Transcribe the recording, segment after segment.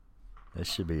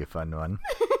This should be a fun one.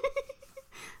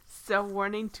 So,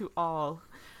 warning to all.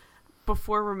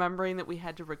 Before remembering that we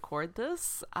had to record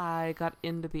this, I got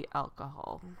into the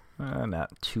alcohol.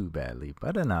 Not too badly,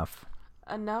 but enough.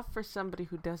 Enough for somebody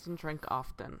who doesn't drink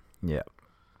often. Yeah.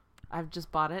 I've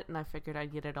just bought it and I figured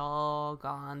I'd get it all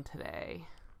gone today.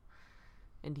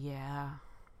 And yeah,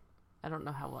 I don't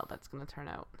know how well that's going to turn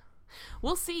out.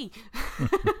 We'll see.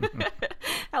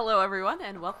 Hello, everyone,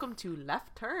 and welcome to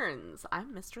Left Turns.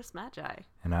 I'm Mistress Magi.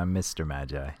 And I'm Mr.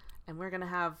 Magi. And we're going to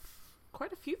have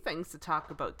quite a few things to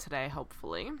talk about today,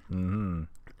 hopefully. Mm-hmm.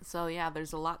 So, yeah,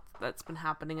 there's a lot that's been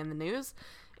happening in the news,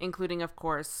 including, of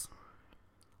course,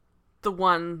 the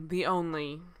one, the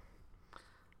only...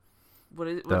 What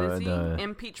is he?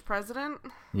 Impeach president?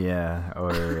 Yeah,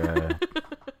 or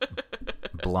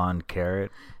blonde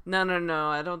carrot. No.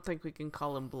 I don't think we can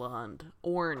call him blonde.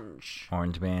 Orange.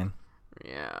 Orange man.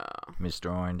 Yeah. Mr.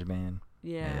 Orange Man.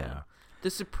 Yeah. The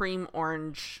Supreme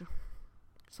Orange.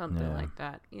 Something like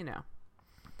that. You know.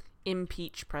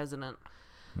 Impeach president.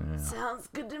 Yeah. Sounds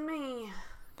good to me.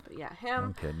 But yeah, him.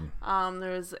 I'm kidding.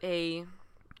 There's a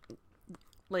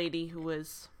lady who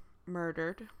was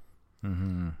murdered.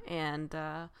 Mm-hmm. And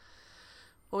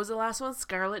what was the last one?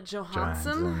 Scarlett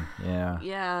Johansson. Yeah.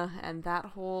 Yeah, and that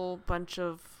whole bunch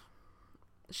of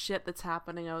shit that's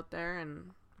happening out there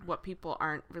and what people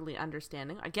aren't really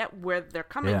understanding. I get where they're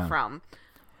coming from,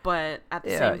 but at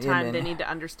the same time, they need to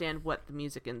understand what the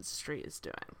music industry is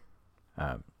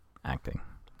doing. Acting,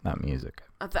 not music.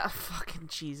 That fucking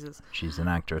Jesus. She's an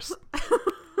actress.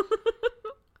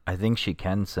 I think she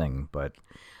can sing, but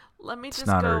it's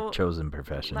not her chosen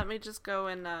profession. Let me just go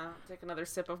and take another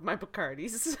sip of my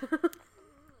Bacardis.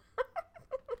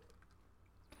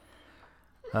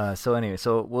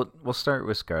 So we'll start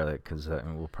with Scarlett because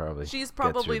we'll probably she's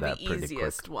probably get the through that pretty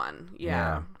easiest quick. one.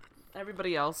 Yeah.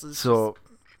 Everybody else is so.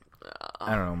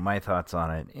 I don't know my thoughts on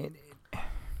it.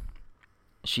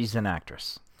 She's an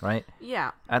actress, right?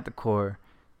 Yeah. At the core,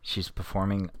 she's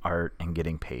performing art and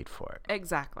getting paid for it.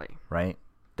 Exactly. Right.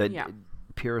 The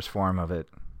purest form of it.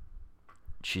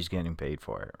 She's getting paid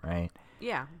for it, right?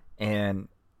 Yeah. And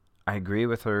I agree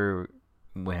with her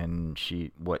when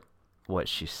what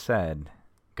she said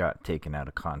got taken out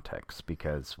of context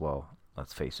because, well,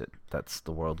 let's face it, that's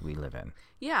the world we live in.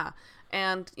 Yeah.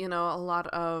 And, a lot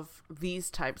of these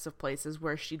types of places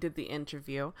where she did the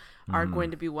interview are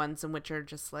going to be ones in which are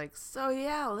just like, so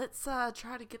yeah, let's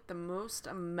try to get the most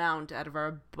amount out of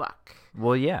our buck.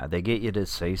 Well, yeah, they get you to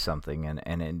say something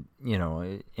and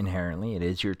inherently it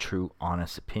is your true,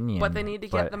 honest opinion. But they need to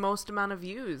get the most amount of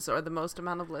views or the most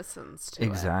amount of listens to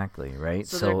exactly, it. Right?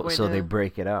 So they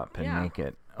break it up and make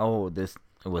it, this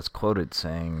was quoted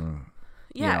saying,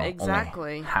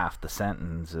 exactly. only half the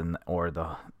sentence or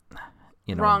the...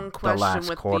 wrong question the last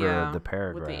with quarter the, of the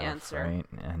paragraph, with the answer. Right?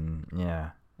 And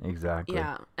exactly.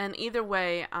 Yeah, and either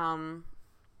way,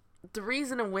 the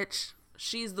reason in which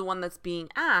she's the one that's being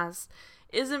asked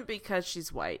isn't because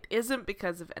she's white, isn't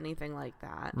because of anything like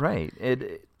that. Right.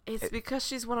 It's because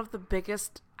she's one of the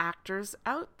biggest actors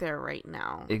out there right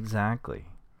now. Exactly.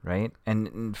 Right?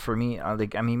 And for me,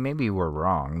 maybe we're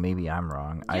wrong. Maybe I'm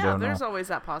wrong. I don't know. There's always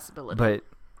that possibility. But,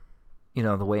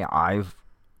 the way I've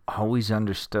always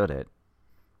understood it,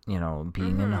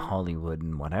 being in Hollywood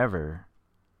and whatever,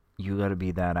 you got to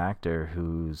be that actor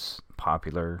who's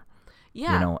popular.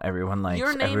 Yeah. Everyone likes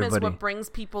your name everybody. Is what brings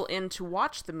people in to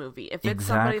watch the movie. If it's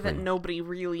somebody that nobody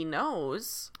really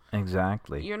knows,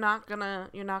 exactly, you're not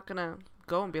gonna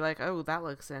go and be like, oh, that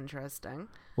looks interesting.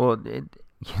 Well,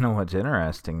 what's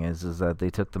interesting is that they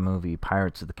took the movie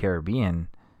Pirates of the Caribbean.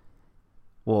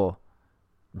 Well,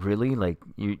 really, like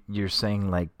you're saying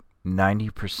like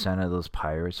 90% of those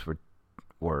pirates were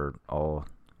all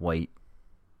white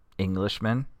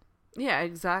Englishmen. Yeah,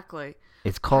 exactly.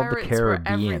 It's called Pirates the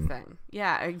Caribbean. Were everything.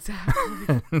 Yeah,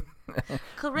 exactly.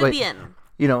 Caribbean.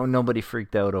 But, nobody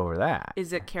freaked out over that.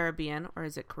 Is it Caribbean or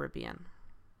is it Caribbean?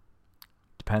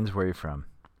 Depends where you're from.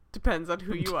 Depends on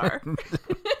who you are.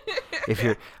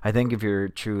 I think if you're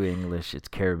true English, it's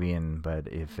Caribbean. But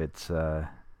if it's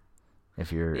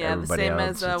if you're everybody the same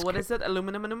else, as what is it?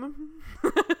 Aluminium.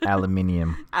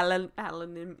 Aluminium.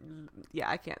 Yeah,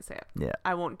 I can't say it. Yeah,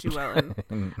 I won't do well.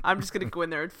 I'm just gonna go in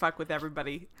there and fuck with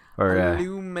everybody. Or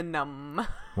aluminum.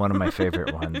 One of my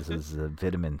favorite ones is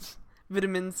vitamins.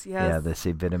 Vitamins, yes. Yeah, they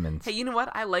say vitamins. Hey, you know what?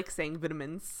 I like saying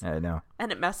vitamins. I know. And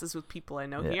it messes with people I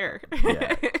know here.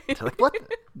 Yeah. It's like, what?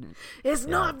 It's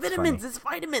not vitamins, it's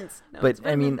vitamins. No, but it's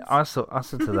vitamins. Also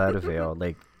to that avail,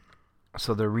 like,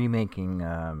 so they're remaking,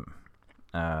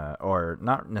 or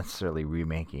not necessarily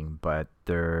remaking, but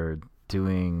they're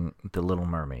doing The Little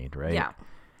Mermaid, right? Yeah.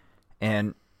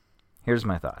 And here's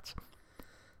my thoughts.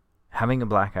 having a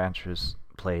black actress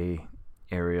play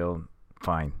Ariel,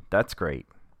 fine. That's great.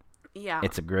 Yeah.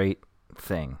 It's a great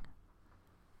thing.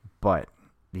 But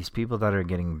these people that are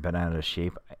getting bent out of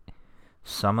shape,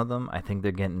 some of them, I think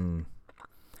they're getting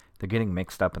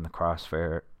mixed up in the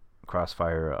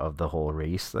crossfire of the whole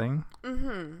race thing.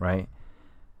 Mm-hmm. Right?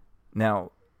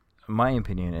 Now, in my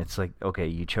opinion, it's like, okay,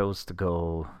 you chose to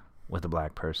go with a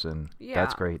black person. Yeah.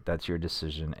 That's great. That's your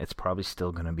decision. It's probably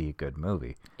still going to be a good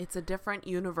movie. It's a different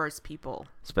universe, people.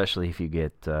 Especially if you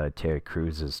get Terry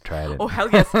Crews' Trident. Oh, hell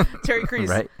yes. Terry Crews.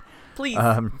 Right? Please.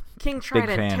 King fan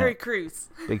Trident, Terry of- Crews.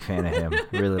 Big fan of him.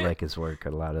 Really like his work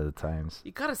a lot of the times.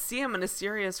 You gotta see him in a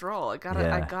serious role. I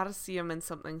gotta see him in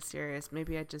something serious.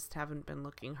 Maybe I just haven't been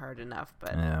looking hard enough,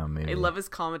 but Yeah, maybe. I love his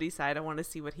comedy side. I want to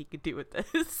see what he could do with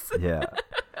this. Yeah.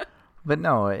 But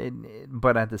no,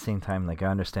 but at the same time, like, I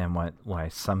understand why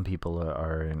some people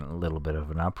are in a little bit of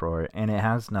an uproar, and it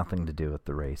has nothing to do with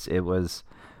the race. It was,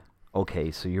 okay,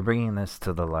 so you're bringing this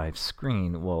to the live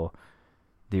screen. Well,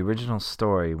 the original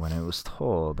story, when it was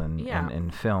told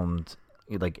and filmed,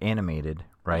 like, animated,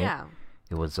 right? Yeah.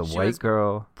 It was a She white was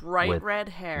girl Bright with red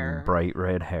hair. bright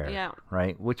red hair, Yeah.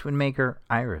 right? Which would make her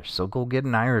Irish. So go get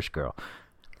an Irish girl,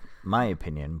 my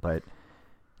opinion. But,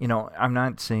 I'm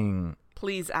not saying,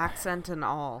 Please, accent and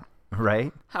all.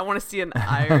 right? I want to see an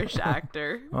Irish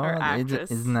actor or Well,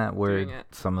 actress. isn't that where doing it.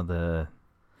 some of the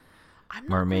I'm not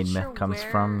mermaid quite myth sure comes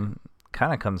where- from?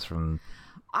 Kind of comes from.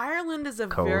 Ireland is a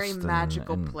Coast very and-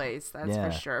 magical and- place, that's yeah.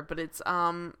 for sure. But it's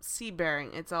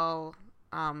seabearing. It's all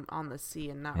on the sea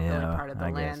and not really Yeah, part of the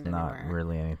I land guess not anywhere.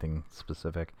 really anything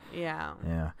specific. Yeah.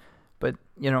 Yeah, but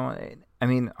I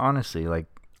mean, honestly, like,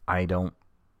 I don't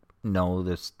know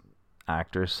this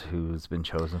actress who's been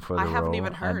chosen for the I role. haven't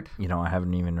even and, heard. I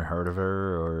haven't even heard of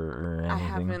her or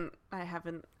anything. I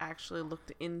haven't actually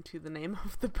looked into the name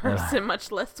of the person,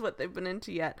 much less what they've been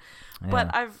into yet. But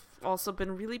Yeah. I've also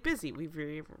been really busy. We've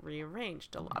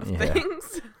rearranged a lot of Yeah.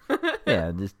 things.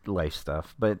 Yeah, just life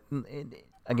stuff. But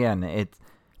again,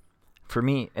 for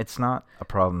me, it's not a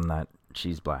problem that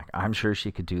she's black. I'm sure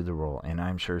she could do the role, and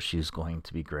I'm sure she's going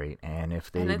to be great. And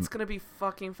if they, And it's gonna be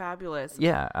fucking fabulous.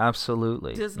 yeah,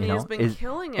 absolutely. Disney has been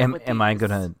killing it with am I these.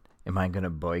 gonna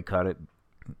boycott it?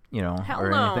 Hell or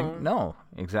no. anything? No,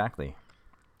 exactly.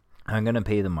 I'm gonna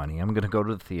pay the money. I'm gonna go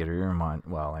to the theater.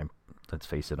 Let's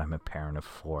face it, I'm a parent of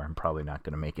 4. I'm probably not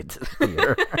gonna make it to the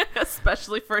theater.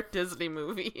 Especially for a Disney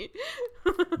movie.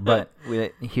 But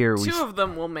here we Two of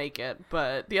them will make it,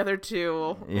 but the other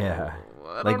two, Yeah.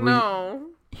 I Like don't know.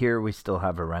 here we still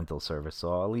have a rental service,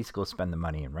 so I'll at least go spend the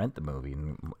money and rent the movie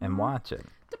Mm-hmm. and watch it.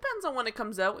 Depends on when it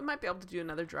comes out. We might be able to do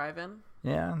another drive-in.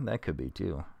 Yeah, that could be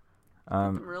too.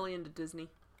 I'm really into Disney.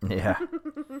 Yeah.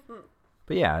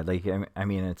 But yeah, like, I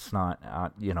mean, it's not,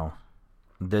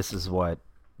 this is what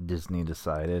Disney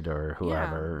decided, or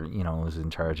whoever, was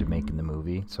in charge of making the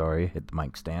movie. Sorry, hit the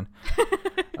mic stand.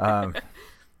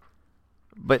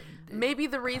 But Maybe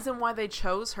the reason why they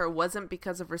chose her wasn't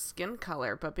because of her skin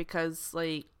color, but because,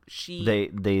 like, she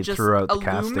they just threw out the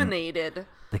casting. illuminated.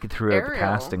 They threw out the Ariel.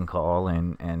 casting call,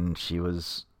 and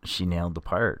she nailed the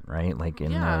part, right? Like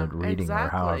in Yeah, the reading or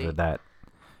however exactly. that.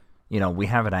 We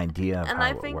have an idea of And how I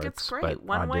it think works, it's great. but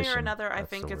One way or audition, another, I that's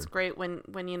think the it's word. great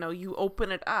when you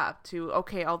open it up to,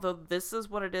 okay, although this is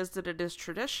what it is that it is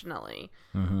traditionally,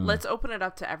 let's open it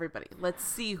up to everybody. Let's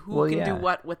see who can do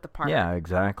what with the part. Yeah,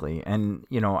 exactly. And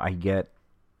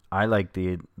I like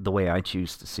the way I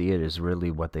choose to see it is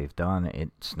really what they've done.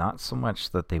 It's not so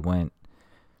much that they went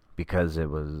because it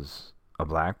was a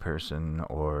black person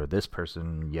or this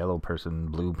person, yellow person,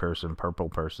 blue person, purple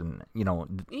person.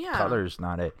 Yeah. Color's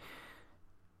not it.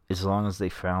 As long as they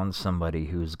found somebody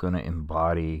who's going to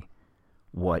embody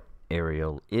what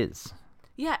Ariel is.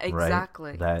 Yeah, Right?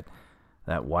 exactly.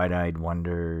 That wide-eyed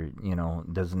wonder,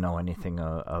 doesn't know anything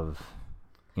of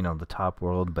the top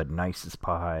world, but nice as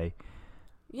pie.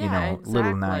 Yeah, exactly.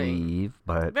 Little naive,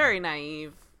 but Very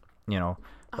naive. but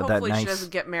Hopefully that nice, she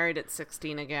doesn't get married at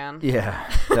 16 again.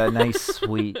 yeah, that nice,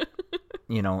 sweet,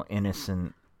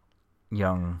 innocent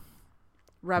young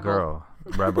Rebel. girl,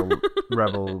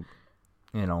 rebel,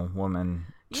 woman,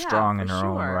 Yeah, strong in for her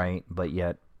own sure. right, but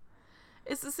yet,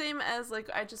 It's the same as, like,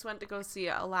 I just went to go see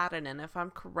Aladdin, and if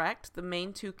I'm correct, the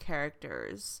main 2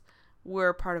 characters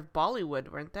were part of Bollywood,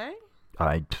 weren't they?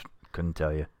 I couldn't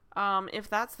tell you. If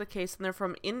that's the case, then they're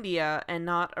from India and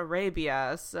not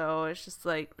Arabia, so it's just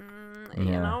like,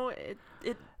 Yeah.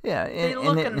 Yeah, they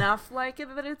look enough like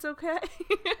it that it's okay.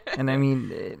 And I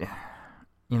mean,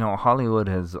 Hollywood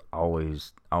has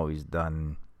always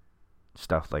done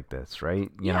stuff like this, right?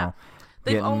 Yeah.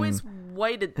 They've always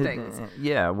whited things.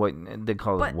 Yeah, what they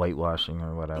call But- it whitewashing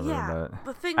or whatever. Yeah, But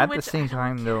the thing at the which same I don't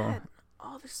time, though, get-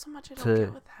 Oh, there's so much I don't To-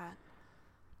 get with that.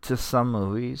 To some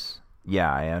movies,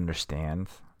 yeah, I understand.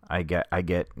 I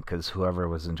get, because whoever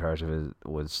was in charge of it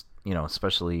was,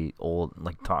 especially old,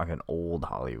 like talking old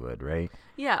Hollywood, right?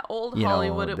 Yeah, old You know,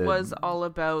 Hollywood, it the- was all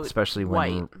about Especially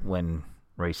white. when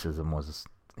racism was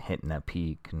hitting a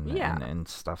peak Yeah. and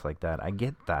stuff like that. I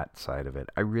get that side of it.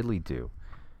 I really do.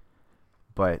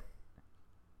 But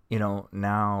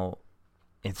now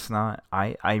it's not.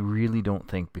 I really don't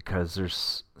think, because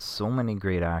there's so many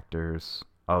great actors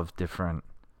of different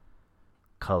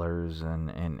colors and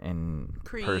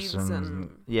Creeds persons.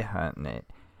 and- Yeah,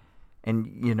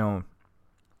 and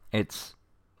it's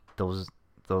those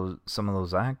some of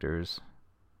those actors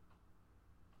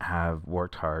have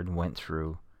worked hard, went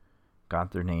through,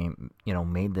 got their name,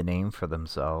 made the name for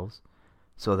themselves,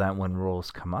 so that when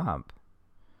roles come up,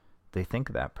 they think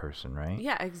of that person, right?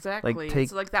 Yeah, exactly. take-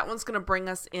 So like that one's gonna bring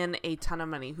us in a ton of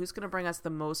money. Who's gonna bring us the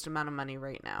most amount of money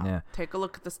right now? Yeah. Take a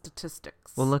look at the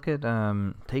statistics. Well, look at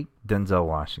take Denzel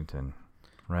Washington,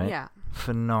 right? Yeah.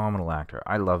 Phenomenal actor.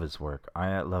 I love his work.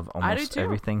 I love almost too.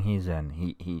 everything he's in.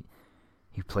 He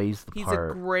plays the He's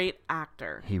part. a great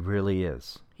actor. He really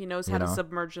is. He knows you how to know?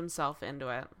 submerge himself into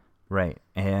it. Right.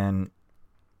 And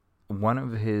one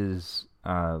of his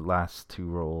last two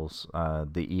roles,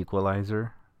 The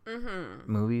Equalizer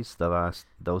movies,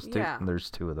 those two, Yeah. there's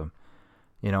two of them.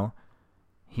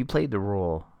 He played the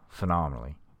role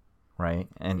phenomenally, right?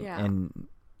 And Yeah. and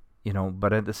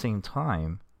but at the same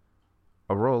time,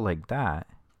 a role like that,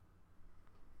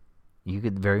 you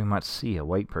could very much see a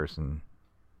white person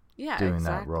Yeah, doing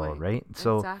exactly. that role, right?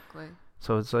 So exactly.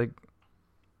 so it's like,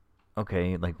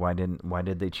 okay, like why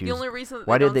did they choose? The only reason that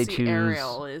why they did don't they see choose?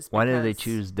 Ariel is Why did they because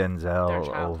choose their Denzel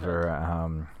childhood.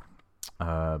 over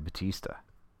Batista?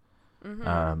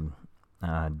 Mhm.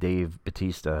 Dave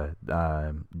Batista,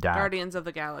 Dax. Guardians of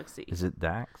the Galaxy. Is it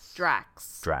Dax?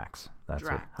 Drax. Drax. That's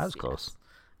Drax, it. I was yes. close.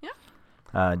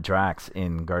 Yeah. Drax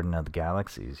in Garden of the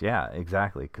Galaxies. Yeah,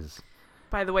 exactly. Because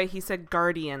By the way, he said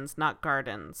Guardians, not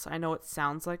Gardens. I know it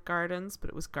sounds like Gardens, but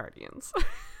it was Guardians.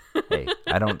 hey,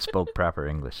 I don't spoke proper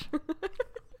English.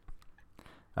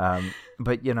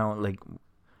 But like,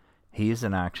 he's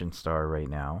an action star right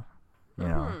now.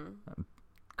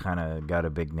 Kind of got a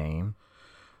big name,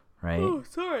 right? Oh,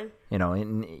 sorry.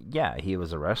 And yeah, he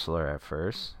was a wrestler at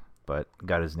first, but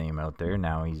got his name out there.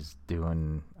 Now he's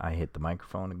doing I Hit the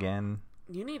Microphone again.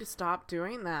 You need to stop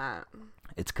doing that.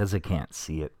 It's because I can't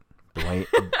see it. The way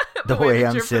The way way that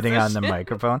I'm you're sitting on the positioned.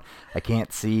 microphone, I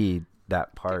can't see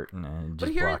that part, and it But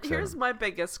just blocks here's out. my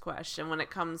biggest question when it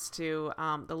comes to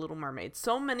The Little Mermaid.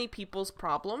 So many people's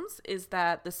problems is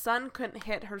that the sun couldn't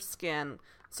hit her skin,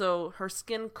 so her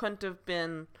skin couldn't have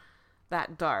been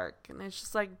that dark. And it's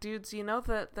just like, dudes, you know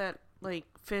that like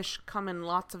fish come in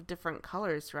lots of different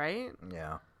colors, right?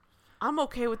 Yeah. I'm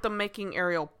okay with them making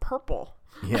Ariel purple.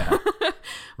 Yeah.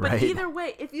 But right. either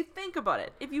way, if you think about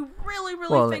it, if you really,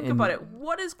 really Well, think about it,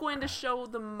 what is going to show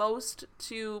the most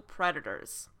to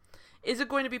predators? Is it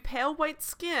going to be pale white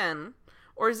skin,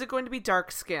 or is it going to be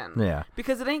dark skin? Yeah.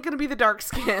 Because it ain't going to be the dark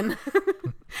skin.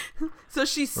 So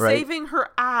she's Right. saving her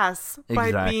ass by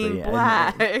Exactly. being And-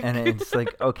 black. And, it's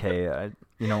like, okay,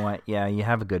 you know what? Yeah, you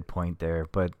have a good point there,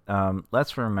 but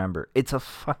let's remember, it's a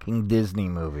fucking Disney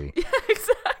movie.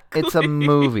 Exactly. It's a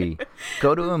movie.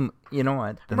 Go to a. You know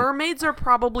what? Mermaids are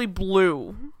probably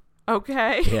blue.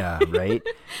 Okay? Yeah, right.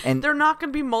 And They're not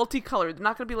going to be multicolored. They're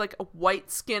not going to be like a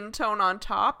white skin tone on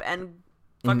top and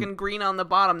fucking green on the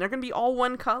bottom. They're going to be all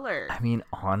one color. I mean,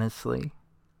 honestly,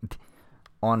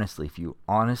 if you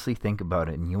honestly think about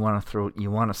it, and you want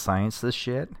to science this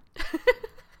shit,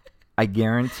 I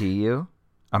guarantee you,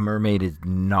 a mermaid is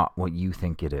not what you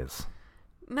think it is.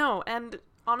 No, and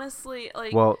honestly,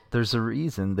 like, Well, there's a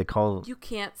reason they call. you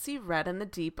can't see red in the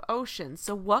deep ocean.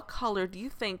 So what color do you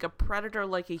think a predator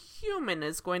like a human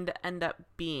is going to end up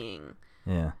being?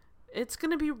 Yeah. It's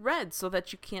going to be red so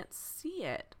that you can't see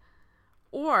it.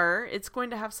 Or it's going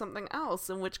to have something else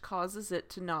in which causes it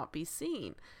to not be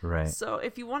seen. Right. So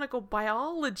if you want to go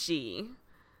biology,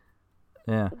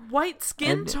 Yeah. white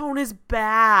skin And- tone is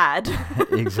bad.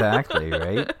 Exactly,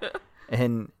 right?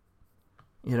 And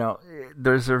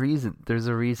there's a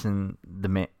reason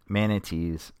the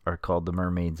manatees are called the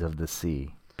mermaids of the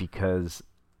sea, because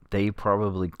they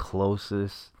probably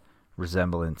closest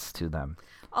resemblance to them.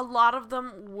 A lot of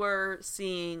them were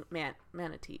seeing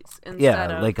manatees instead Yeah,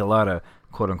 of, like a lot of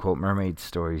quote unquote mermaid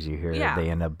stories you hear, Yeah. they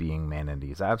end up being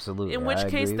manatees. Absolutely. in which I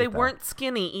case agree they with that. weren't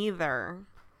skinny either.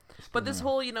 But this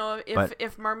whole,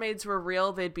 if mermaids were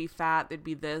real, they'd be fat, they'd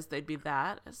be this, they'd be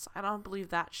that. I don't believe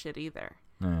that shit either.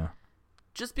 Yeah.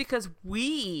 Just because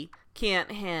we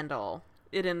can't handle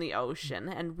it in the ocean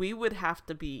and we would have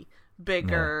to be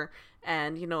bigger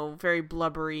and, you know, very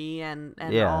blubbery and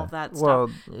Yeah. all that Well,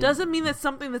 stuff. Doesn't mean that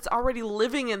something that's already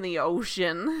living in the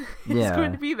ocean is Yeah.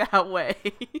 going to be that way.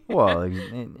 Well,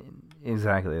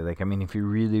 exactly. Like, I mean, if you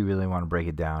really, really want to break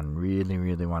it down, really,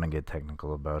 really want to get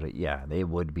technical about it, yeah, they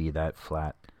would be that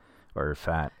flat or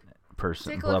fat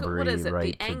person, Take a look at, blubbery, what is it,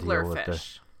 right? the to deal with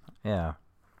anglerfish. yeah.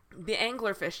 The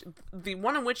anglerfish, the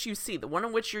one in which you see, the one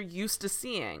in which you're used to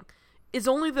seeing, is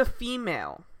only the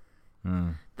female.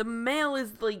 Mm. The male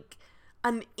is like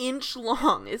an inch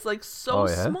long. It's like so Oh,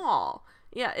 yeah? small.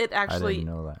 Yeah, it actually didn't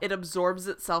know that. it absorbs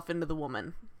itself into the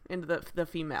woman, into the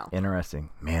female.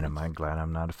 Interesting. Man, am I glad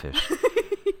I'm not a fish.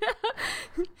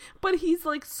 But he's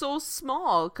like so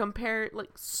small compared,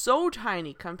 like so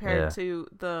tiny compared Yeah. to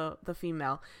the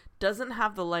female. Doesn't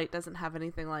have the light, doesn't have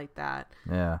anything like that.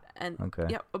 Yeah. And Okay.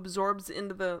 yeah, absorbs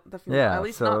into the female. Yeah, At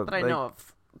least so, not that I like, know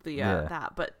of the yeah.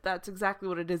 that, but that's exactly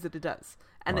what it is that it does.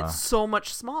 And Wow. it's so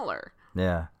much smaller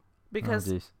Yeah. because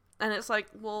Oh, jeez. and it's like,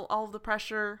 well, all the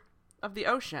pressure of the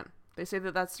ocean. They say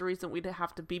that that's the reason we'd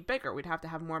have to be bigger. We'd have to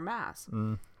have more mass.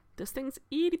 Mm. This thing's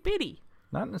itty bitty.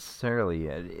 Not necessarily.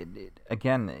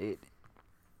 Again,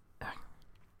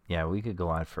 yeah, we could go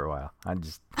on for a while.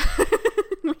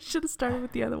 We should have started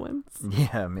with the other ones.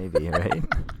 Yeah, maybe, right?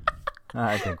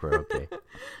 I think we're okay.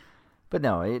 But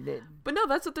no, But no,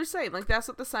 that's what they're saying. Like, that's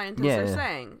what the scientists Yeah, are yeah.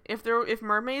 saying. If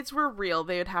mermaids were real,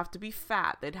 they would have to be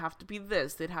fat. They'd have to be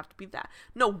this. They'd have to be that.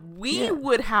 No, we Yeah.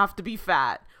 would have to be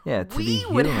fat. Yeah, to we be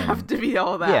would human. have to be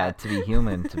all that. yeah, to be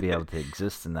human, to be able to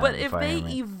exist in that But if they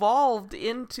environment. evolved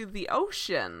into the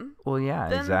ocean, Well, yeah,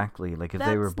 then exactly. Like if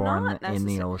they were that's born not in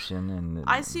the necessar- ocean, and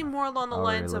I see more along the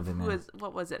already lines of living there.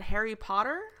 what was it, Harry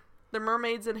Potter? The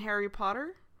mermaids in Harry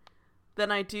Potter?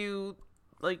 Than I do,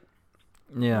 like,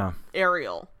 Yeah.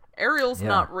 Ariel. Ariel's Yeah.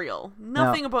 not real.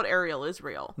 Nothing about Ariel is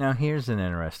real. Now here's an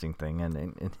interesting thing, and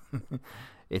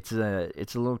it's a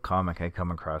little comic I come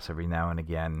across every now and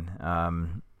again.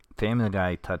 Family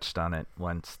Guy touched on it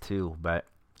once too, but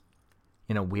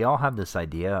you know, we all have this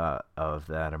idea of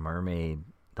that a mermaid,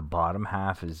 the bottom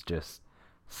half is just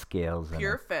scales and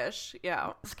Pure fish,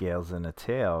 yeah. scales and a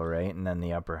tail, right? And then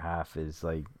the upper half is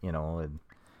like, you know,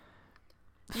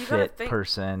 a You gotta fit think,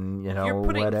 person, you know, you're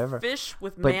putting whatever. fish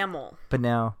with But- mammal. But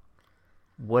now,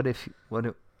 what if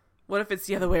What if it's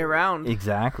the other way around?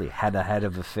 exactly had a head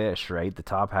of a fish, right? The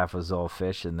top half was all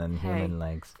fish, and then Hey. human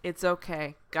legs. It's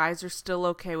okay. Guys are still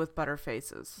okay with butter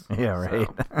faces. Yeah, right.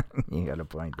 So, You got a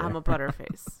point there. I'm a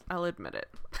butterface. I'll admit it.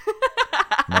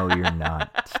 No, you're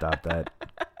not. Stop that.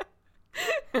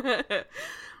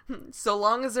 So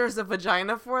long as there's a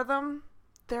vagina for them,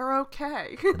 they're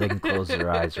okay. They can close their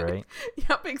eyes, right?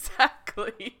 Yep,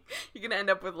 exactly. You're gonna end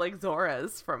up with like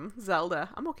Zora's from Zelda.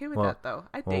 I'm okay with Well- that though.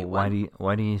 I'd Well, date why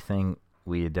one do you think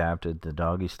we adapted the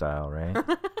doggy style, right?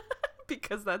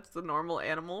 because that's the normal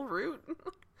animal route.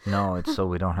 No, it's so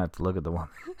we don't have to look at the woman.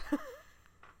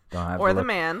 Don't have Or to the look,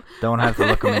 man. Don't have to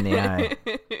look them in the eye,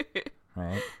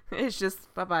 right? It's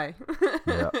just bye bye.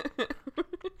 Yeah.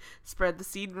 Spread the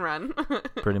seed and run.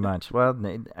 Pretty much. Well,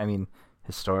 I mean,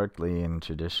 historically and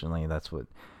traditionally, that's what,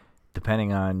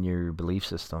 depending on your belief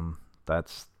system,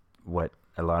 that's what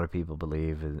a lot of people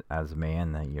believe as a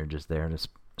man, that you're just there to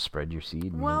spread your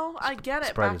seed. And Well, I get it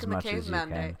spread back as in the much as you caveman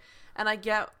day. can. And I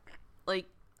get, like,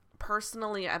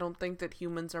 personally, I don't think that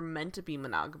humans are meant to be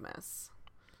monogamous.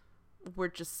 We're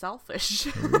just selfish.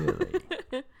 Really?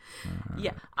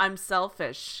 Yeah, I'm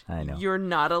selfish. I know. You're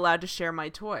not allowed to share my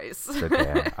toys. It's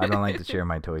okay. I don't like to share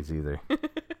my toys either.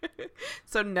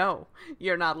 So no,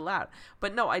 you're not allowed.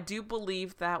 But no, I do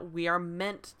believe that we are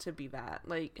meant to be that.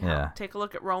 Like, Yeah. take a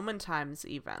look at Roman times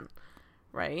even,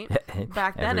 right? Yeah,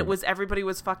 Back then it was everybody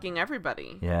was fucking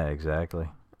everybody. Yeah, exactly.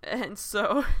 And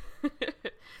so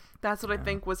that's what I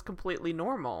think was completely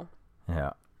normal.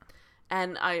 Yeah.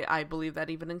 And I believe that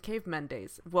even in caveman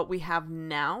days. What we have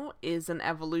now is an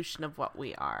evolution of what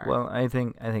we are. Well, I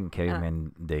think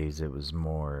caveman days it was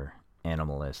more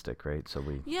animalistic, right? So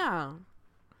we Yeah.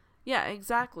 Yeah,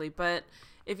 exactly. But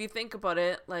if you think about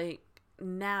it, like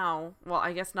now, well,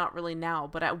 I guess not really now,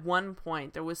 but at one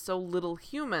point there was so little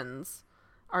humans,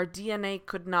 our DNA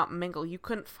could not mingle. You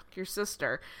couldn't fuck your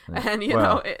sister. And, you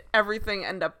Well- know, everything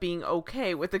ended up being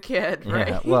okay with the kid, right?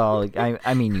 yeah. Well,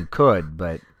 I mean you could,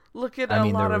 but Look at I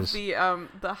mean, a lot there of was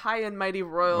the high and mighty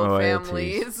royal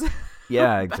royalties. families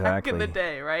yeah, back exactly. in the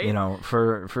day, right? You know,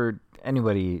 for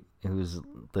anybody who's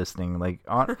listening, like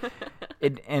on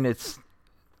it, and it's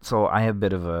so I have a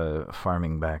bit of a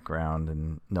farming background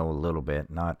and know a little bit,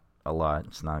 not a lot.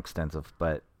 It's not extensive,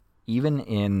 but even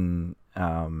in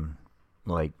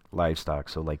like livestock,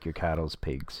 so like your cattle's,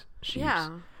 pigs, sheep, Yeah.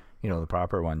 you know, the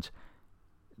proper ones,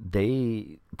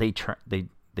 they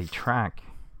they track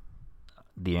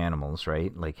the animals,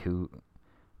 right? Like who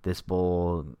this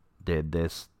bull did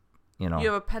this, You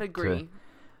have a pedigree.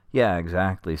 Yeah,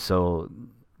 exactly. So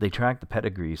they track the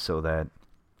pedigree so that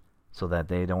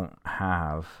they don't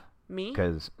have Me?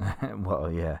 because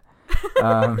well, yeah.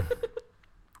 Um,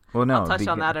 well, no, I'll touch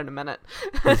on that in a minute.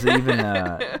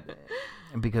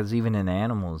 because even in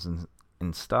animals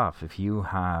and stuff, if you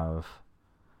have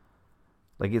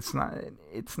like it's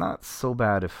not so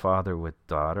bad if father with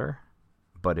daughter,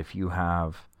 but if you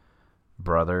have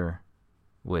brother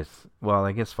with, well,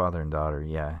 I guess father and daughter,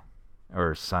 yeah,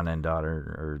 or son and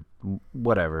daughter or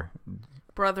whatever,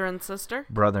 Brother and sister?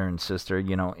 brother and sister,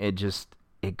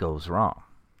 it goes wrong.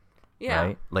 Yeah.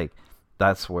 Right? Like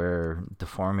that's where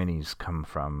deformities come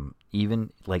from,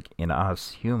 even like in us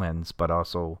humans, but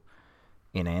also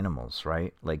in animals,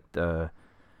 right? Like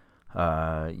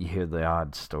you hear the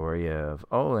odd story of,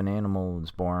 an animal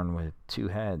was born with 2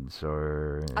 heads,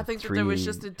 or I think 3, that there was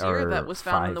just a deer that was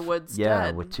found in the 5, woods yeah,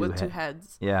 dead with with 2 2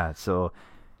 heads. Yeah, so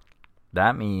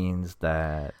that means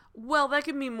that, Well, that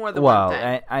could mean more than one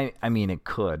thing. I mean it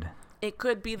could. It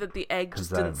could be that the egg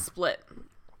just didn't split.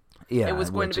 Yeah, It was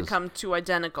going to become 2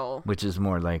 identical. which is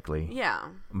more likely. Yeah.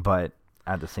 But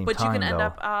at the same But time, you can end though,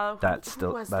 up. that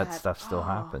that stuff still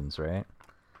happens, right?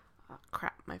 Oh,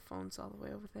 crap! My phone's all the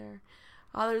way over there.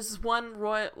 There's this one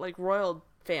royal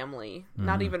family,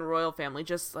 not even royal family,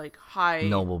 just like high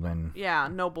Noblemen. Yeah,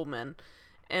 noblemen.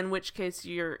 In which case,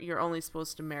 you're only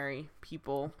supposed to marry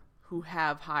people who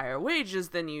have higher wages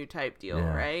than you, type deal,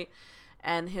 Yeah. right?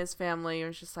 And his family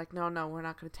was just like, no, we're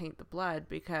not going to taint the blood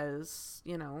because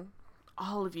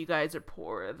all of you guys are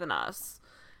poorer than us.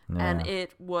 Yeah. And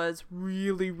it was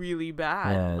really, really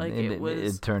bad. Yeah, Like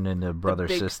it turned into brother,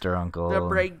 big- sister, uncle.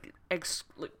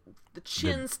 The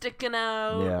chin sticking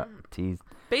out. Yeah, teeth.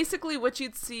 Basically, what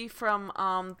you'd see from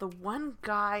the one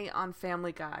guy on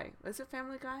Family Guy. Is it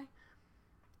Family Guy?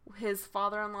 His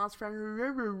father-in-law's friend.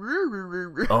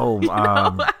 Oh,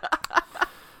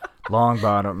 long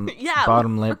bottom. Yeah.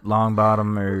 Bottom lip, long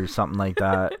bottom, or something like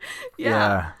that.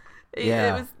 Yeah.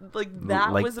 Yeah. It was like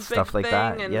that Like was a big stuff like thing,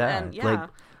 that, and yeah. and yeah, Like-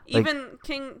 even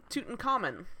King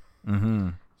Tutankhamun, Mm-hmm.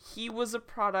 he was a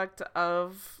product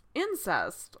of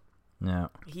incest. Yeah.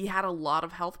 He had a lot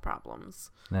of health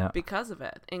problems Yeah. because of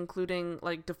it, including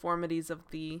like deformities of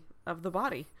the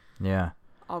body, Yeah.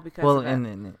 all because Well, of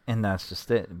it. and that's just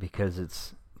it, because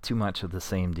it's too much of the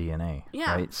same DNA.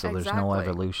 Yeah, Right. So there's no exactly.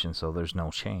 evolution. So there's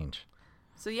no change.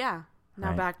 So yeah, now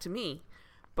Right. back to me.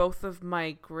 Both of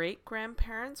my great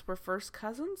grandparents were first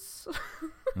cousins.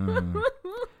 Mm.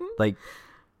 Like,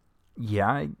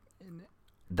 yeah,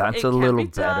 that's It a can little be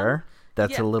done. better.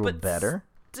 That's Yeah, a little but better.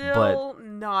 Still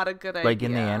not a good idea. Like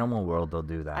in the animal world, they'll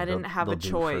do that. I didn't have a they'll do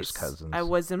choice. First cousins. I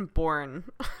wasn't born.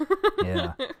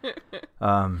 Yeah.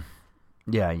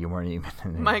 Yeah, you weren't even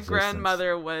in My existence.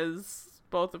 grandmother was,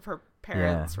 both of her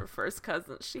parents were first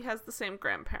cousins. She has the same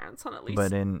grandparents on at least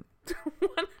But in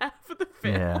one half of the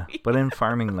family. yeah, but in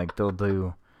farming, like they'll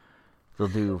do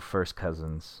first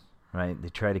cousins, right? They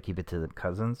try to keep it to the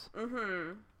cousins,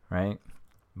 right?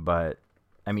 But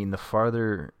I mean,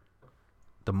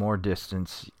 the more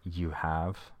distance you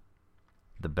have,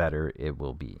 the better it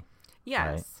will be.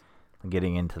 Yes.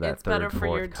 Getting into that It's third, better for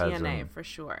your fourth cousin. DNA for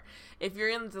sure. If you're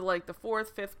into like the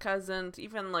 4th, 5th cousin,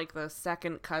 even like the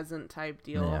 2nd cousin type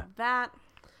deal,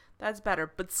 that's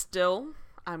better. But still,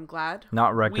 I'm glad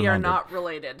Not recommended. we are not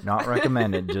related. Not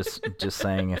recommended. Just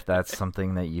saying, if that's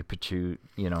something that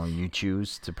you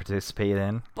choose to participate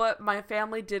in. But my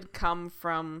family did come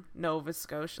from Nova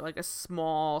Scotia, like a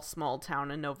small town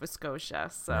in Nova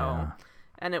Scotia. So, Yeah.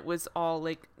 and it was all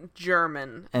like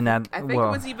German. And that, I think it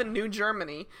was even New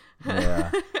Germany. Yeah.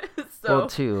 So Well,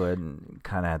 too, and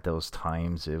kind of at those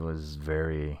times, it was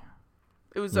very.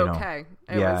 it was you know, okay.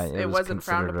 It was wasn't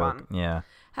frowned considered upon. Yeah.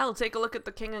 Hell, take a look at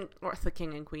the king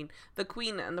and queen, the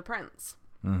queen and the prince.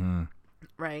 Mm-hmm.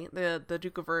 Right, the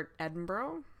Duke of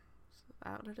Edinburgh. Is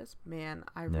that what it is? Man,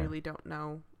 I really don't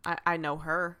know. I know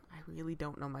her. I really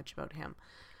don't know much about him.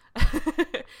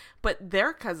 But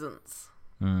they're cousins.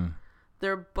 Mm.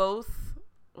 They're both,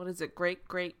 what is it, great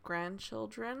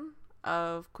grandchildren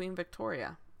of Queen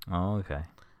Victoria. Oh, okay.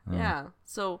 Yeah.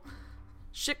 So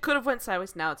shit could have went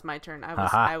sideways. Now it's my turn.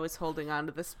 Haha. I was holding on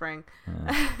to the spring.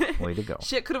 Way to go.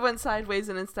 Shit could have went sideways,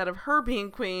 and instead of her being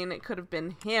queen, it could have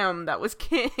been him that was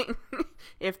king.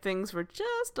 If things were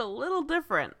just a little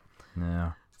different.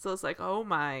 Yeah. So it's like, oh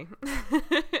my.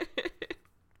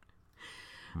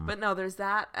 But no, there's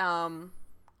that.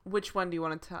 Which one do you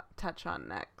want to touch on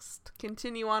next?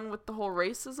 Continue on with the whole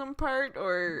racism part,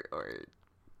 or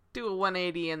do a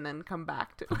 180 and then come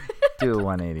back to it? do a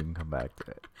 180 and come back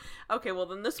to it. Okay, well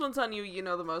then this one's on you. You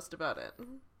know the most about it.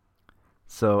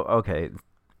 So, okay.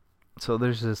 So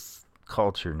there's this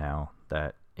culture now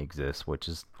that exists, which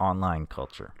is online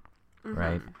culture,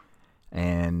 right?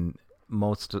 And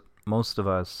most of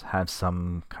us have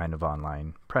some kind of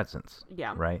online presence.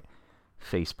 Yeah. Right?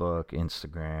 Facebook,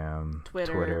 Instagram,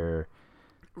 Twitter,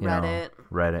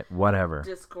 Reddit, whatever.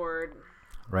 Discord.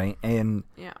 Right? And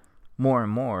yeah. More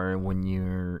and more when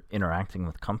you're interacting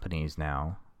with companies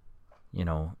now,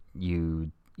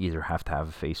 you either have to have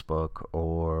a Facebook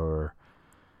or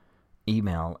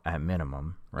email at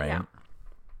minimum, right?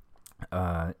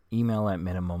 Yeah. Email at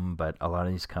minimum, but a lot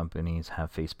of these companies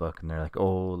have Facebook, and they're like,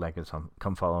 "Oh,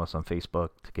 come follow us on Facebook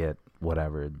to get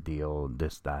whatever deal,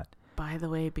 this, that." By the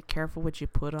way, be careful what you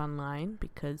put online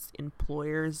because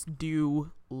employers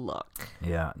do look.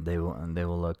 Yeah, they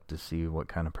will look to see what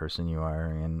kind of person you are,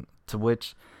 and to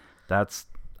which, that's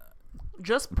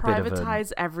just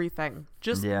privatize everything.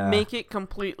 Just make it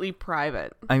completely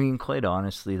private. I mean, quite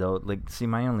honestly, though, see,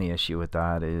 my only issue with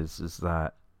that is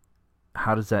that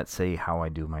how does that say how I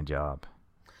do my job?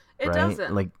 It right?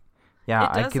 doesn't.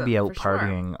 I could be out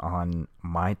partying on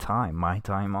my time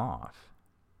off,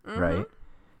 right?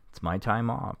 It's my time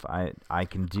off. I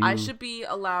can do. I should be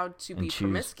allowed to be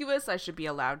promiscuous. I should be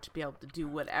allowed to be able to do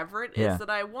whatever it is that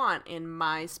I want in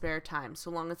my spare time. So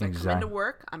long as I come into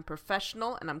work, I'm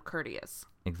professional and I'm courteous.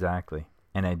 Exactly.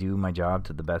 And I do my job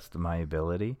to the best of my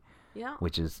ability. Yeah.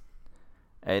 Which is,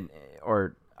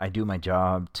 or I do my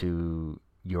job to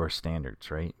your standards,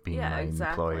 right? Being my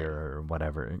employer or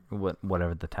whatever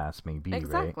the task may be,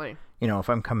 right? If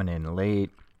I'm coming in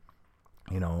late,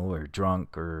 or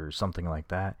drunk or something like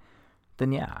that,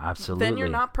 then yeah, absolutely. Then you're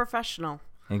not professional.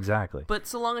 Exactly. But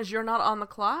so long as you're not on the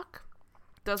clock,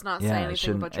 does not say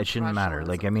anything about your it shouldn't matter.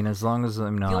 As long as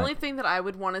I'm not. The only thing that I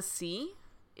would want to see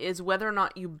is whether or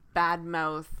not you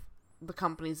badmouth the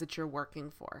companies that you're working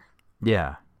for.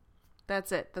 Yeah.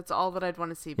 That's it. That's all that I'd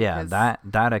want to see. Yeah,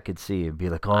 that I could see. It'd be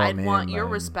like, oh, I'd want your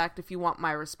respect if you want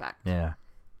my respect. Yeah.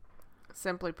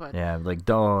 Simply put. Yeah,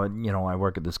 I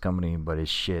work at this company, but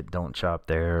it's shit. Don't shop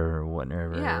there or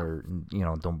whatever. Yeah. Or,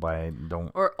 don't buy,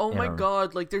 don't. Or, oh my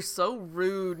God, they're so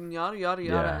rude and yada, yada,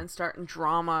 yada, and starting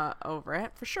drama over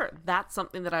it. For sure. That's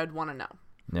something that I would want to know.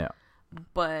 Yeah.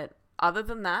 But other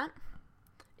than that,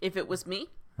 if it was me,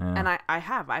 and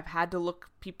I've had to look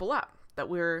people up that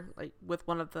we're with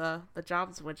one of the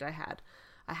jobs which I had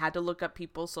to look up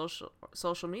people's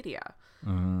social media.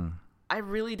 I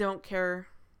really don't care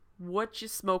what you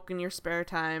smoke in your spare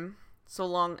time, so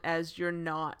long as you're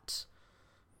not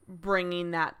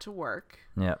bringing that to work.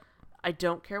 Yeah. I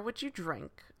don't care what you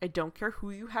drink. I don't care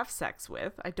who you have sex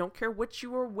with. I don't care what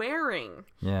you are wearing.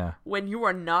 Yeah. When you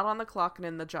are not on the clock and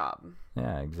in the job.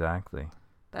 Yeah, exactly.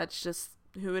 That's just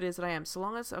who it is that I am. So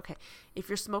long as, if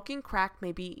you're smoking crack,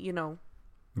 maybe,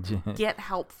 get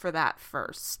help for that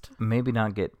first. Maybe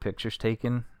not get pictures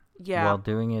taken. Yeah. While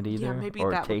doing it either. Yeah, maybe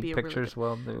or that take would be pictures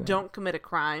while doing it. Don't commit a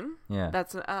crime. Yeah.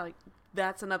 That's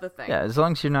another thing. Yeah, as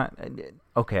long as you're not.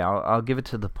 Okay, I'll give it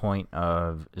to the point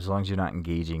of as long as you're not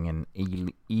engaging in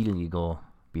illegal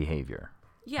behavior.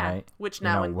 Yeah, right? Which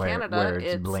now in Canada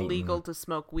it's legal to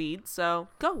smoke weed, so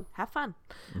go have fun.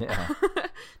 Yeah.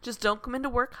 Just don't come into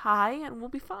work high, and we'll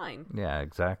be fine. Yeah,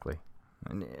 exactly.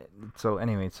 So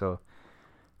anyway,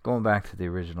 going back to the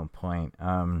original point.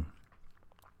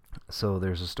 So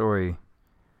there's a story.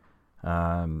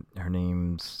 Her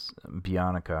name's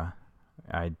Bionica.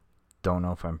 I don't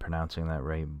know if I'm pronouncing that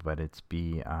right, but it's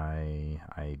B-I.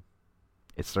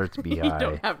 It starts B-I. You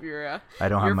don't have I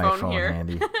don't have my phone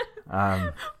handy.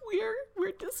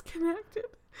 We're disconnected.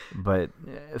 But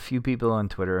a few people on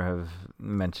Twitter have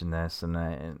mentioned this, and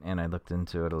I looked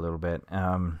into it a little bit.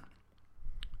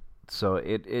 So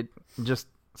it just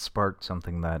sparked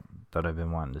something that I've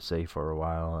been wanting to say for a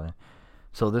while.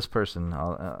 So this person,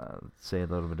 I'll say a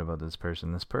little bit about this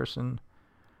person. This person,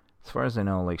 as far as I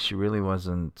know, she really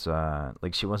wasn't,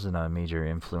 she wasn't a major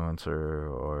influencer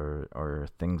or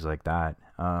things like that.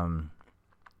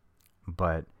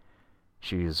 But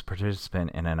she's a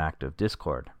participant in an active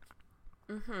Discord.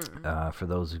 Mm-hmm. For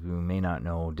those who may not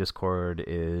know, Discord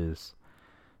is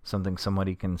something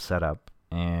somebody can set up,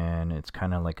 and it's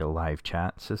kind of like a live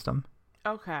chat system.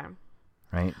 Okay.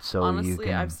 Right, so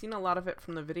honestly, I've seen a lot of it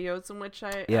from the videos in which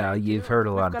you've heard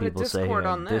a lot of people say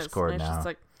on Discord now. It's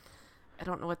just I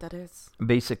don't know what that is.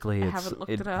 Basically, I haven't looked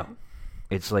it up.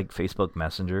 It's like Facebook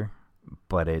Messenger,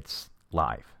 but it's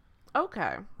live.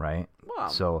 Okay. Right. Well,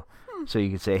 so you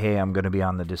could say, "Hey, I'm going to be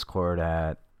on the Discord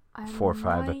at 4 or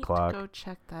 5 o'clock." Go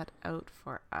check that out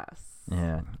for us.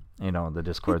 Yeah, the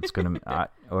Discord's going to,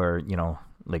 or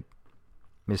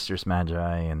Mistress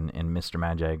Magi and Mr.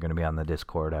 Magi are going to be on the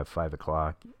Discord at 5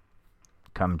 o'clock.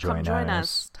 Come join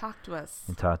us. Talk to us.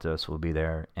 And talk to us. We'll be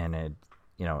there. And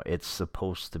it's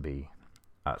supposed to be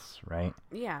us, right?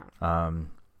 Yeah.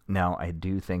 Now, I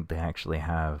do think they actually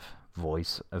have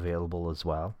voice available as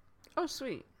well. Oh,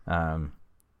 sweet.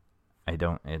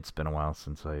 It's been a while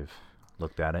since I've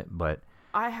looked at it, but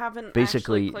I haven't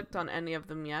basically actually clicked on any of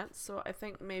them yet, so I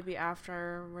think maybe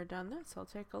after we're done this, I'll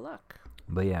take a look.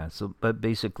 But yeah, but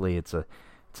basically it's a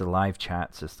live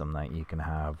chat system that you can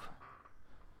have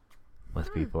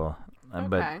with people. Okay.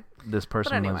 But this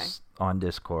person was on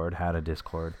Discord, had a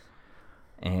Discord,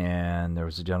 and there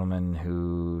was a gentleman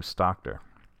who stalked her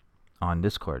on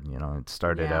Discord. It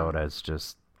started out as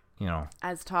just,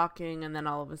 as talking, and then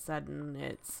all of a sudden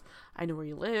it's, I know where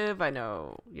you live, I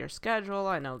know your schedule,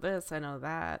 I know this, I know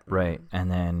that. Right. And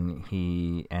then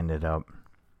he ended up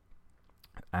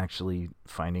actually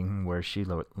finding where she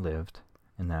lived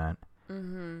and that.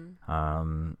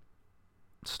 Mm-hmm.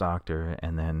 Stalked her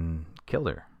and then killed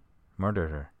her,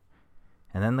 murdered her.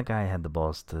 And then the guy had the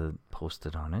balls to post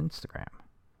it on Instagram.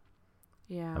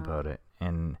 Yeah. About it.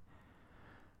 And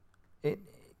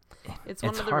it's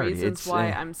one of the reasons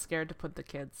why I'm scared to put the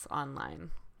kids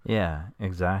online. Yeah,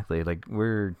 exactly. Like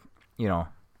we're,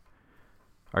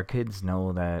 our kids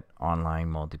know that online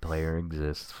multiplayer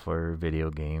exists for video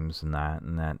games and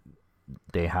that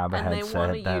they have a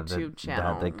headset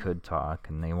that they could talk,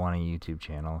 and they want a YouTube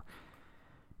channel.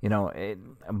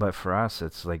 But for us,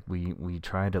 it's like we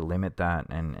try to limit that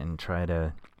and try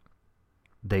to.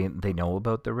 They know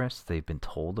about the risks. They've been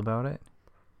told about it.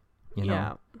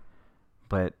 Yeah.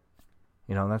 But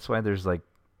that's why there's a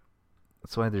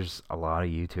lot of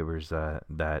YouTubers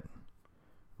that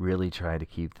really try to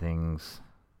keep things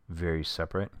very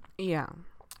separate. Yeah.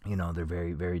 They're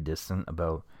very, very distant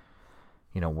about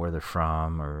where they're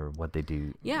from or what they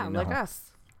do. Yeah, like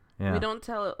us. Yeah. We don't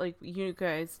tell it, like, you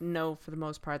guys know for the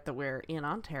most part that we're in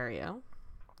Ontario.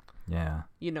 Yeah.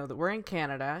 You know that we're in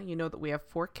Canada. You know that we have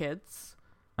 4 kids.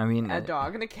 I mean, a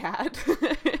dog and a cat.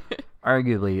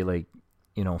 Arguably, like,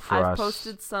 for us, I've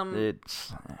posted some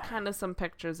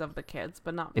pictures of the kids,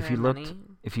 but not very many.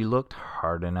 If you looked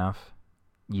hard enough,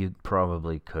 you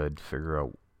probably could figure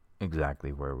out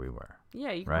exactly where we were.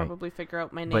 Yeah, you could probably figure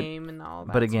out my name and all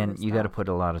that. But again, sort of you got to put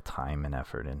a lot of time and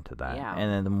effort into that. Yeah.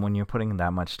 And then when you're putting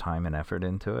that much time and effort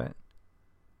into it,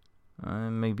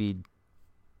 maybe.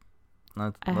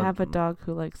 I have a dog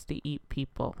who likes to eat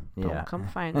people. Don't come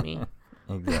find me.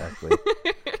 Exactly.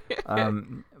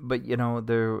 But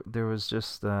there was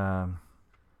just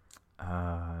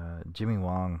Jimmy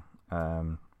Wong,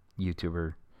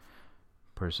 YouTuber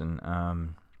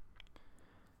person.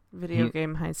 Video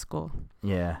Game High School.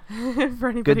 Yeah. For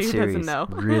anybody who series. doesn't know.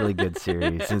 Really good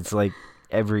series. It's like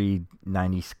every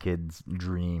 90s kid's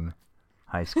dream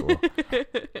high school.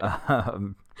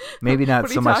 Maybe not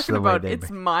so much the way they... It's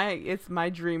my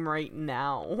dream right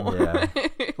now. Yeah.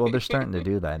 Well, they're starting to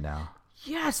do that now.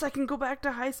 Yes, I can go back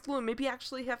to high school and maybe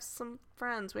actually have some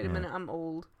friends. Wait a minute, I'm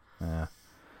old. Yeah.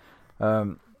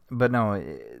 But no,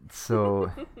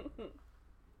 so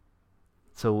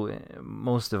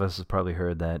most of us have probably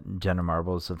heard that Jenna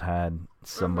Marbles have had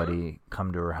somebody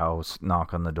come to her house,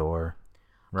 knock on the door,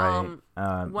 right?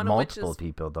 Multiple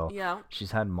people, though. Yeah.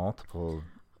 She's had multiple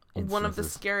instances. One of the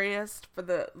scariest for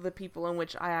the people in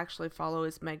which I actually follow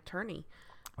is Meg Turney.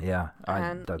 Yeah,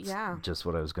 that's just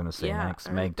what I was going to say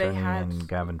next. Meg Turney and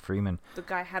Gavin Freeman. The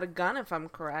guy had a gun, if I'm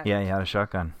correct. Yeah, he had a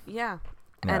shotgun. Yeah.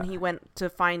 And he went to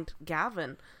find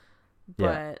Gavin,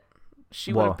 but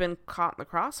she would have been caught in the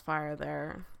crossfire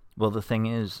there. Well, the thing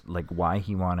is, like, why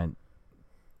he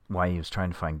was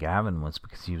trying to find Gavin was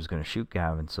because he was going to shoot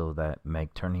Gavin so that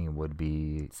Meg Turney would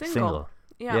be single.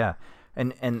 Yeah.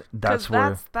 And that's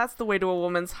the way to a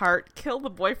woman's heart. Kill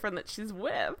the boyfriend that she's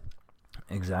with.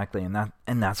 Exactly, and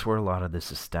that's where a lot of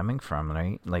this is stemming from,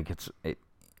 right? Like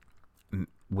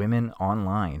women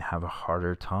online have a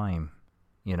harder time,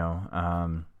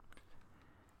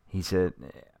 He said,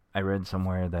 I read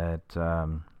somewhere that,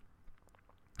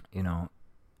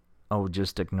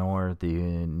 just ignore the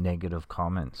negative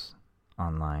comments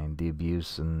online, the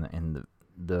abuse and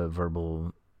the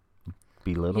verbal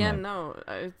belittlement. Yeah, no,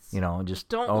 it's just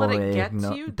don't let it get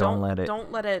to you. Don't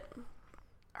let it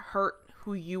hurt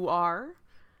who you are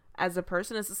as a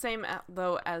person. It's the same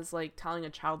though as like telling a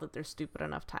child that they're stupid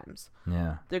enough times.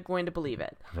 Yeah, they're going to believe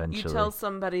it. Eventually. You tell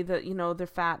somebody that they're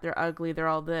fat, they're ugly, they're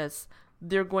all this,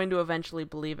 they're going to eventually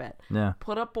believe it. Yeah.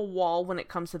 Put up a wall when it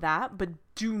comes to that, but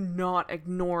do not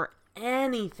ignore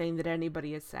anything that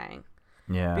anybody is saying.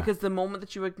 Yeah. Because the moment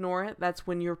that you ignore it, that's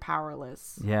when you're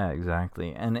powerless. Yeah,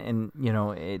 exactly. And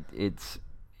it's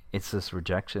it's this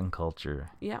rejection culture,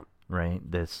 Yeah. right?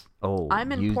 This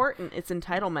I'm important. It's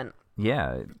entitlement.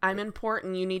 yeah, I'm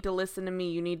important. You need to listen to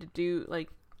me. You need to do like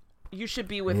you should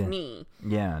be with Yeah. me.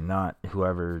 yeah, not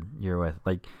whoever you're with.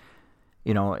 Like,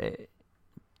 you know,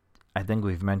 I think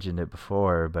we've mentioned it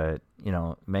before, but you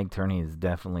know, Meg Turney is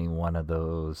definitely one of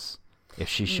those. If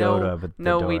she showed up at the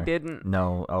door, we didn't.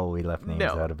 No, we left names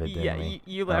out of it, didn't Yeah, we?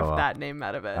 you left well. that name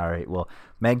out of it. All right. Well,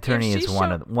 Meg Turney is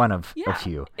one of a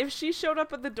few. If she showed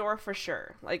up at the door for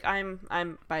sure. Like I'm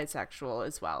bisexual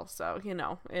as well, so you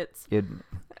know,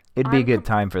 It'd be a good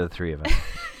time for the three of us.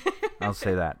 I'll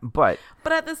say that. But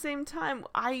at the same time,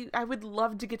 I would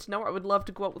love to get to know her. I would love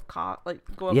to go out with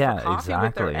go out Yeah, for coffee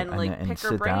exactly. with her and like And pick her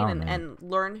sit brain down and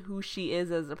learn who she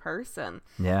is as a person.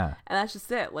 yeah, And that's just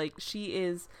it. Like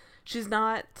she's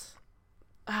not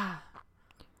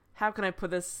how can I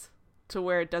put this to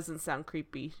where it doesn't sound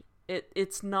creepy?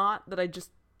 It's not that I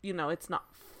just, you know, it's not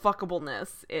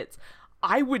fuckableness. It's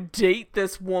I would date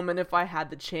this woman if I had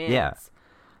the chance.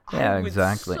 Yeah,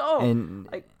 exactly. And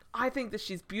like I think that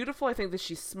she's beautiful. I think that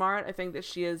she's smart. I think that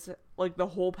she is like the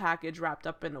whole package wrapped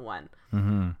up into one.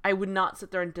 mm-hmm. I would not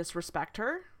sit there and disrespect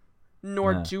her,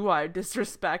 nor do I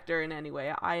disrespect her in any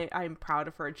way. I'm proud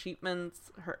of her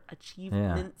achievements.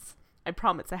 I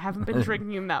promise I haven't been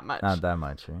drinking him that much. Not that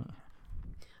much, right?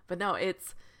 But no,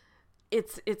 it's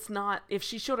not. If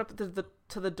she showed up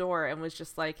to the door and was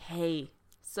just like, "Hey,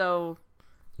 so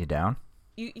You down?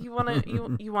 you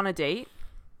wanna date?"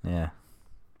 Yeah.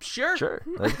 Sure.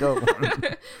 Let's go.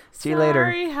 See you later.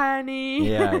 Sorry, honey.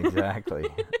 Yeah, exactly.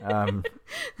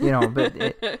 You know, but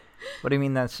I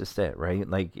mean, that's just it, right?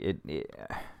 Like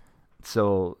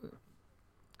so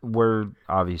we're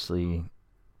obviously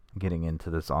getting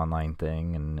into this online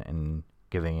thing and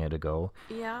giving it a go.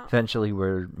 Yeah. Eventually,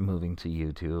 we're moving to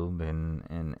YouTube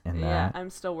and Yeah, that. I'm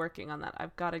still working on that.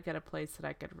 I've got to get a place that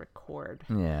I could record.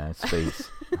 Yeah, space.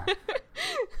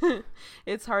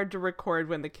 It's hard to record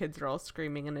when the kids are all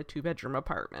screaming in a 2-bedroom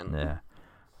apartment. Yeah.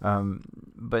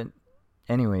 But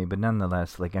anyway, but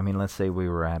nonetheless, like, I mean, let's say we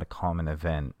were at a common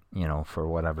event, you know, for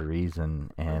whatever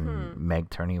reason, and Meg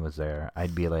Turney was there.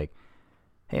 I'd be like,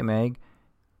 "Hey, Meg,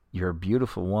 you're a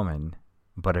beautiful woman,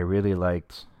 but I really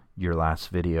liked your last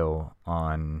video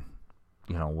on,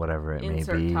 you know, whatever it may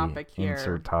be.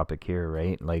 Insert topic here,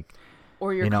 right? Like,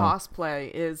 or your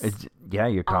cosplay is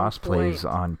your cosplay's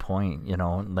on point, you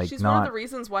know, like she's one of the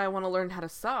reasons why I want to learn how to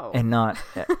sew. And not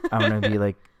I'm gonna be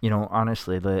like, you know,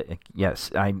 honestly, yes,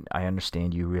 I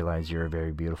understand you realize you're a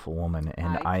very beautiful woman,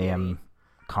 and I am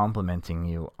complimenting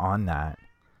you on that.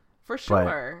 For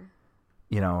sure.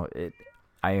 But, you know,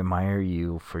 I admire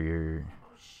you for your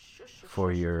for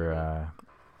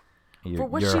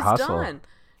what she's hustle. done.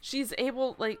 She's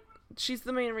able, like, she's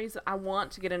the main reason I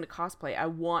want to get into cosplay. I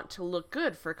want to look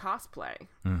good for cosplay.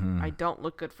 Mm-hmm. I don't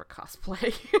look good for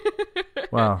cosplay.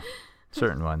 Well,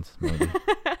 certain ones, maybe.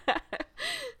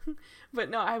 But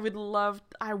no, I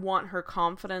want her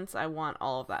confidence. I want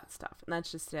all of that stuff. And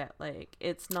that's just it. Like,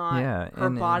 it's not her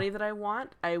body that I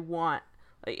want. I want,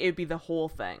 like, it'd be the whole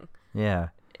thing. Yeah.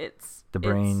 It's the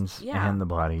brains and the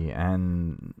body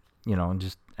and, you know,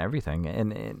 just everything.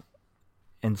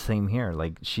 And same here.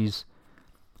 Like, she's,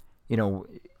 you know,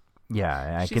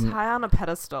 yeah, she's high on a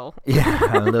pedestal.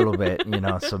 Yeah, a little bit, you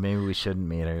know, so maybe we shouldn't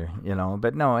meet her, you know.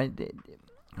 But no,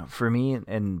 for me,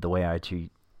 and the way I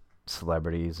treat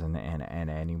celebrities and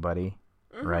anybody,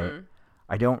 right?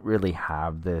 I don't really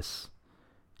have this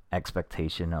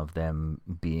expectation of them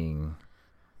being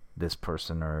this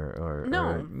person or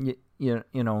you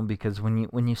know, because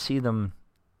when you see them,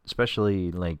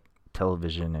 especially like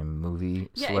television and movie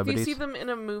celebrities. If you see them in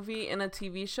a movie, in a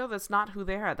TV show, that's not who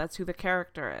they are. That's who the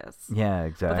character is. Yeah,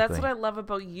 exactly. But that's what I love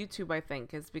about YouTube, I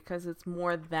think, is because it's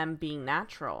more them being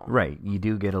natural. Right. You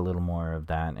do get a little more of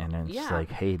that, and it's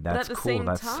like, hey, that's cool.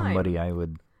 That's somebody I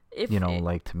would,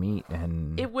 like to meet.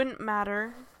 And it wouldn't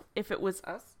matter if it was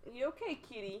us. You okay,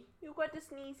 kitty? You got the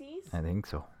sneezies? I think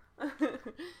so.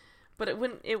 But it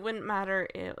wouldn't matter,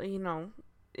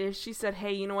 if she said,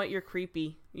 hey, you know what, you're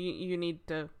creepy. You need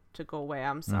to go away.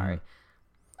 I'm sorry.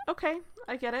 Okay,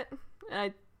 I get it. And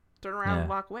I turn around and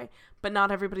walk away. But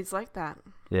not everybody's like that.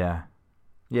 Yeah.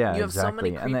 Yeah, you exactly. have so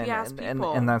many creepy ass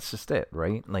people. And that's just it,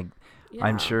 right? Like,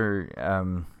 I'm sure,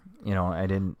 I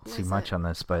didn't see much on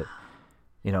this, but,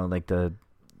 like the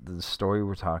story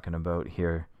we're talking about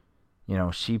here,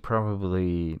 she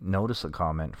probably noticed a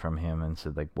comment from him and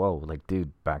said, like, whoa, like,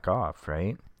 dude, back off,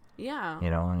 right? Yeah.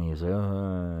 And he was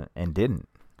and didn't.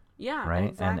 Yeah, right?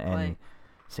 Exactly. And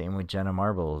same with Jenna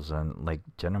Marbles. And, like,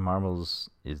 Jenna Marbles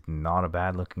is not a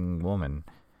bad-looking woman.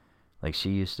 Like,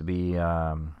 she used to be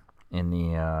in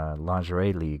the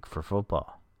lingerie league for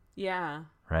football. Yeah.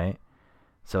 right?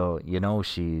 So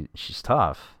she's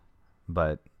tough,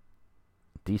 but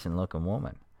decent looking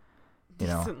woman.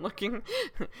 Decent looking.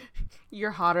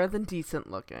 You're hotter than decent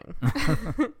looking.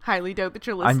 Highly doubt that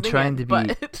you're I'm listening. trying to be.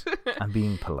 But I'm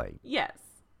being polite, yes.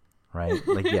 right?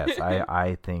 Like, yes,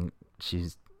 I think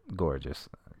she's gorgeous.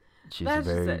 She's That's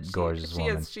a very just it. gorgeous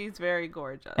woman. She's very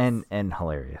gorgeous. And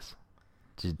hilarious.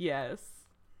 Yes.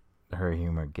 Her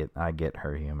humor, I get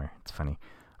her humor. It's funny.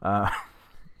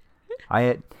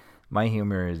 My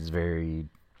humor is very.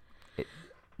 It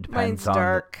depends Mine's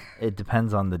dark. It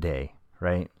depends on the day,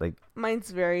 right? Like,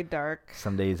 Mine's very dark.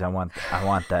 some days I want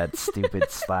that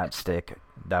stupid slapstick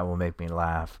that will make me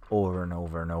laugh over and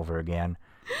over and over again,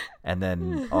 and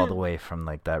then all the way from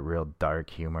like that real dark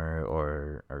humor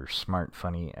or smart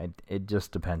funny. It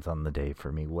just depends on the day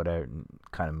for me, whatever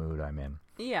kind of mood I'm in.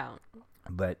 Yeah.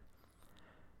 But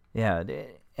yeah,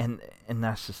 and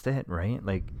that's just it, right?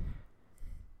 Like,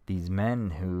 these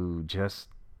men who just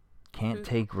can't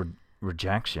take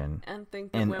rejection and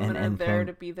think that women are there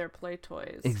to be their play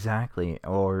toys. Exactly.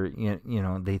 Or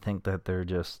they think that they're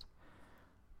just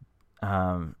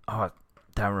that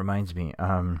reminds me,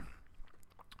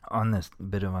 on this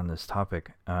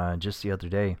topic, just the other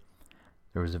day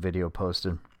there was a video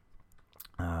posted,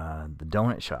 the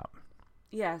donut shop.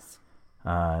 Yes.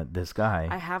 This guy.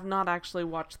 I have not actually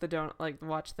watched the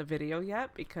video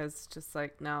yet, because just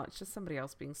like, no, it's just somebody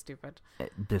else being stupid.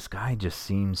 This guy just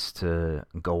seems to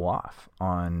go off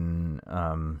on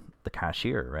the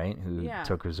cashier, right? Who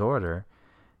took his order,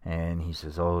 and he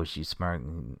says, "Oh, she's smart,"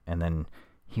 and then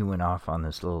he went off on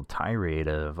this little tirade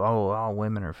of, "Oh, all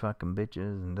women are fucking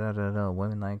bitches, and da da da.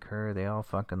 Women like her, they all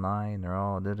fucking lie, and they're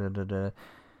all da da da da."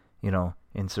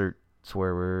 Insert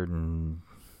swear word and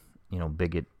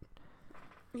bigot.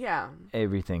 Yeah.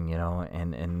 Everything,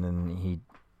 and then he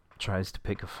tries to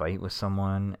pick a fight with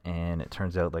someone, and it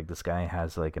turns out like this guy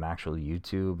has like an actual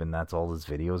YouTube, and that's all his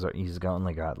videos are. He's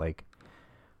only got like,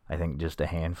 I think, just a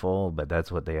handful, but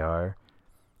that's what they are.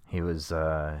 He was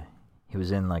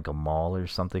in like a mall or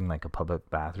something, like a public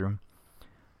bathroom,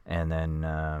 and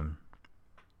then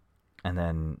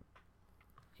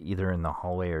either in the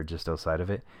hallway or just outside of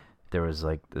it, there was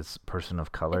like this person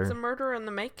of color. It's a murder in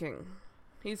the making.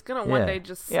 He's gonna one day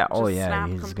just snap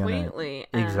completely.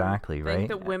 Exactly, right? Think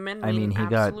that women mean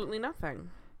absolutely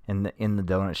nothing. In the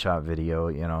donut shop video,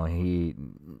 he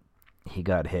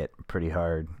got hit pretty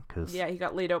hard because he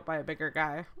got laid out by a bigger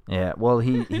guy. Yeah, well,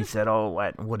 he said, "Oh,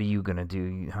 what are you gonna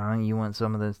do? Huh? You want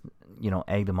some of this?"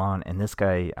 Egged him on, and this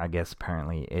guy, I guess,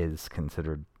 apparently is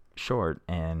considered short,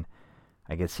 and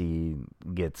I guess he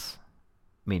gets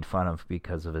made fun of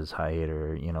because of his height,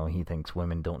 or he thinks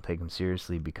women don't take him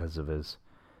seriously because of his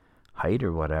height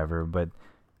or whatever. But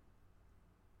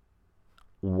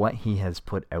what he has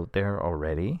put out there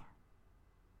already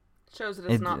shows that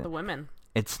it's not the women.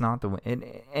 It's not the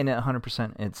and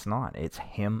 100% it's not. It's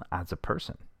him as a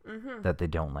person that they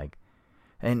don't like.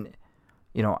 And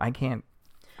I can't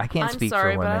speak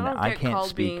for women. But I can't called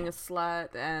speak being a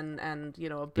slut and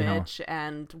a bitch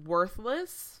and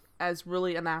worthless as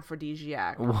really an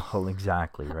aphrodisiac. Well,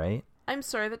 exactly, right? I'm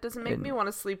sorry, that doesn't make me want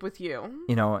to sleep with you.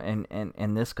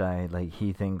 And this guy, like,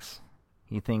 he thinks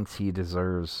he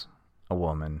deserves a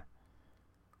woman.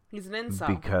 He's an incel.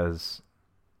 Because,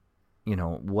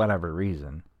 whatever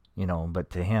reason, but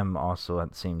to him also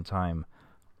at the same time,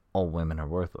 all women are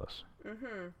worthless.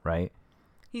 Right?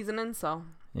 He's an incel.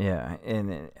 Yeah,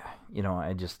 and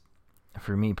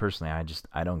for me personally,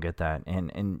 I don't get that.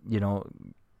 And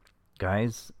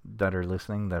guys that are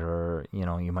listening that are,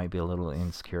 you might be a little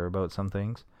insecure about some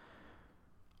things.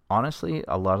 Honestly,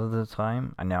 a lot of the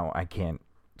time, now I can't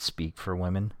speak for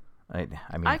women. I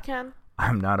mean, I can.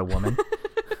 I'm not a woman,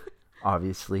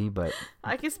 obviously, but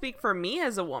I can speak for me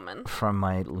as a woman. From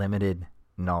my limited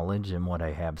knowledge and what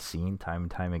I have seen time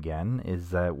and time again,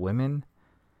 is that women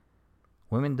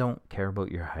don't care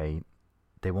about your height.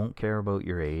 They won't care about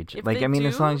your age. If like, they I mean, do,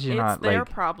 as long as you're not it's their like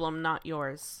problem, not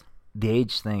yours. The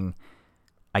age thing,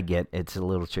 I get. It's a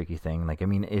little tricky thing. Like, I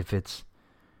mean, if it's,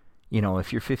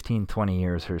 if you're 15, 20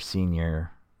 years her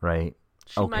senior, right?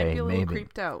 She might be a little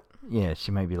creeped out. Yeah,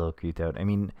 she might be a little creeped out. I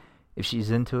mean, if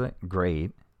she's into it,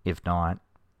 great. If not,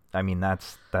 I mean,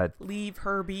 that. Leave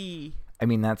her be. I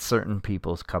mean, that's certain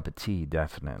people's cup of tea,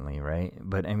 definitely, right?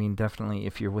 But, I mean, definitely,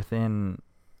 if you're within,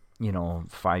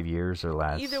 5 years or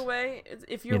less. Either way,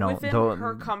 if you're within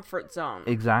her comfort zone.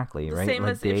 Exactly, right? Same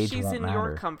like, as the if age she's won't in matter.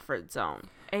 your comfort zone.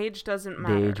 Age doesn't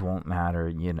matter. The age won't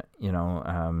matter.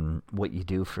 What you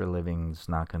do for a living is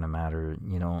not going to matter.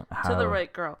 How to the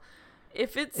right girl.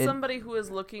 If it's somebody who is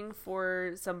looking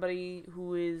for somebody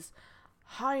who is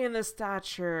high in the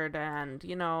stature and,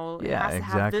 you know, it Yeah, has to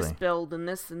have this exactly. build and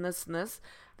this and this and this,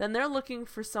 then they're looking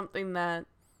for something that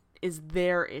is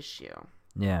their issue.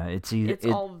 Yeah, It's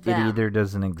all it them. either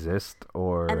doesn't exist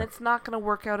or And it's not going to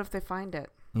work out if they find it.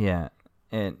 yeah,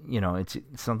 and you know it's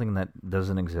something that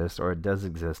doesn't exist or it does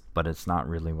exist, but it's not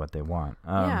really what they want.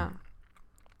 Yeah.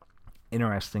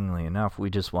 Interestingly enough, we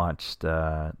just watched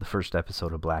the first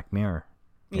episode of Black Mirror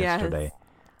yesterday, Yes.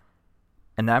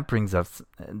 and that brings up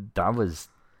That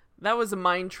was a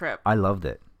mind trip. I loved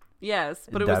it. Yes,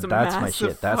 but it was a That's massive my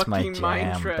shit. That's my fucking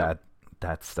mind jam. trip.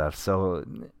 That stuff. So,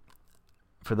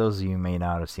 for those of you who may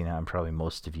not have seen it, and probably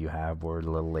most of you have, we're a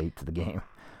little late to the game.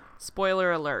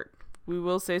 Spoiler alert. We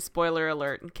will say spoiler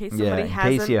alert in case Yeah, somebody in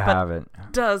hasn't case you but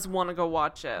haven't. does want to go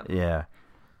watch it. Yeah.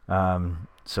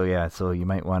 So you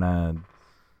might want to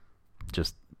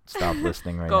just stop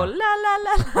listening right Go now. la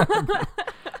la la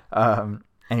la.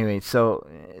 Anyway, so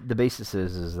the basis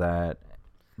is that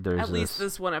there's At least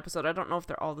this one episode. I don't know if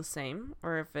they're all the same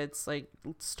or if it's like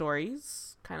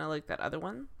stories, kind of like that other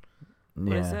one.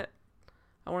 What is it?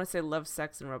 I want to say Love,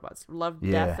 Sex, and Robots. Love,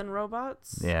 Yeah. Death, and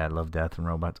Robots? Yeah, Love, Death, and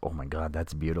Robots. Oh my God,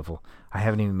 that's beautiful. I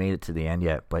haven't even made it to the end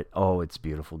yet, but oh, it's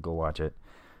beautiful. Go watch it.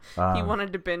 He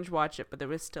wanted to binge watch it, but there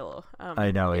was still...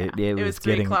 I know, yeah. it was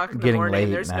 3 getting o'clock in the getting morning.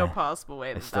 late. There's and no I- possible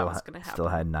way I that still that was going to happen. still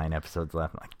had 9 episodes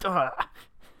left. I'm like,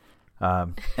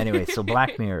 ugh. Anyway, so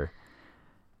Black Mirror.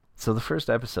 So the first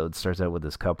episode starts out with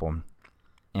this couple,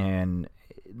 and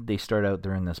they start out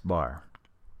there in this bar,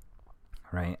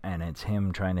 right? And it's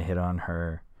him trying to hit on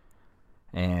her,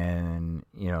 and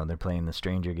you know they're playing the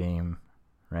stranger game,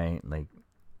 right? Like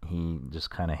he just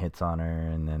kind of hits on her,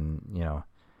 and then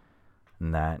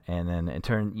and then it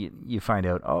turns you find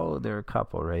out, oh, they're a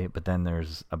couple, right? But then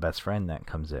there's a best friend that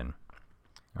comes in,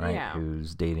 right? Yeah.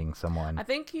 Who's dating someone. I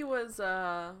think he was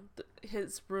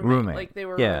his roommate. Like they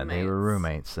were roommates. They were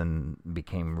roommates and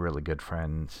became really good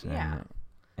friends. Yeah.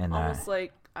 And Almost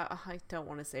like, I don't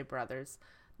want to say brothers.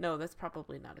 No, that's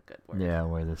probably not a good word. yeah,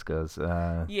 where this goes.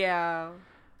 Yeah.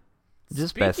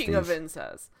 Just Speaking of besties.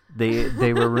 incest.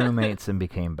 They were roommates and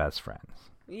became best friends.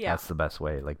 Yeah. That's the best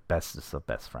way. Like bestest of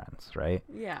best friends, right?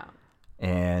 Yeah.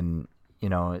 And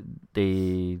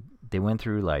they went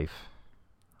through life,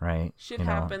 right? Shit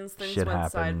happens, things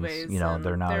went sideways. And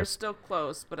They're not they're as still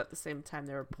close, but at the same time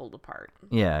they were pulled apart.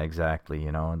 yeah, exactly.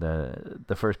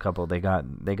 The first couple they got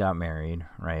married,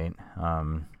 right?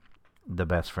 The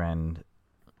best friend,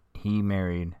 he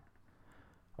married,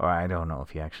 or I don't know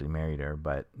if he actually married her,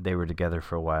 but they were together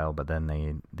for a while, but then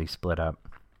they split up,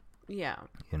 Yeah.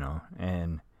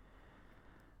 and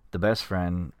the best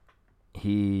friend,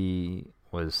 he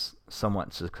was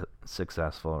somewhat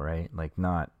successful, right? Like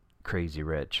not crazy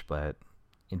rich, but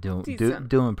Decent.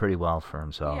 doing pretty well for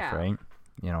himself, Yeah. right?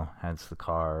 Has the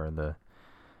car, the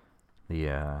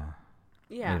Yeah.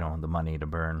 the money to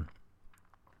burn,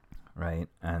 right?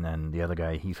 And then the other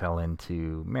guy, he fell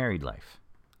into married life.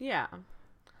 Yeah.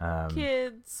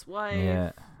 Kids, wife.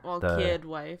 yeah, Kid,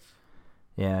 wife.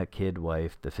 Yeah, kid,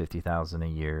 wife, the $50,000 a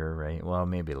year, right? Well,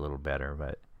 maybe a little better,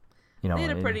 but They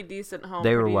had a pretty decent home.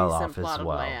 they were pretty well decent off plot as of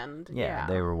well. land. Yeah,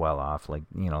 they were well off. Like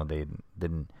they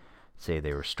didn't say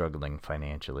they were struggling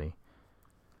financially.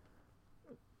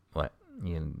 What,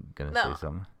 you gonna say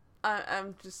something?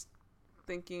 I'm just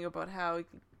thinking about how we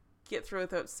could get through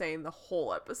without saying the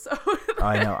whole episode.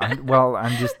 I know.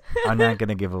 I'm not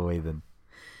gonna give away the.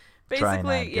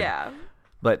 Basically, yeah.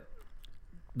 But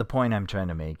the point I'm trying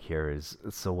to make here is,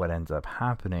 so what ends up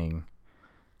happening,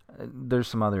 there's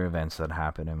some other events that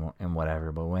happen and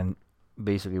whatever, but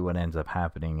what ends up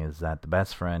happening is that the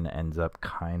best friend ends up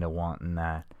kind of wanting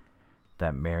that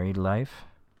married life,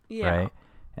 Yeah. right?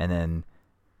 And then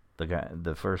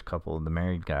the first couple, the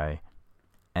married guy,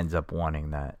 ends up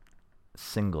wanting that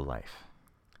single life.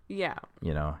 Yeah.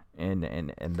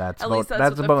 And that's At about least that's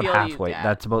what the about feel you halfway. get.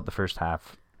 That's about the first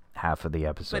half of the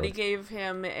episode. But he gave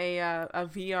him a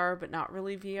VR, but not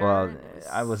really VR. Well,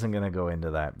 I wasn't gonna go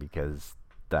into that because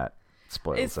that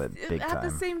spoils it big at time.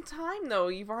 the same time, though,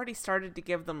 you've already started to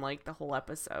give them like the whole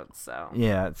episode, so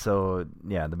Yeah. So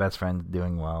yeah, the best friend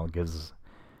doing well gives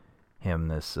him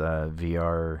this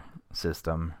VR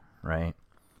system, right?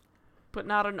 but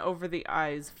not an over the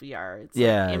eyes VR. It's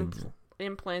Yeah. like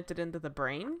implanted into the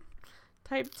brain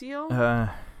type deal.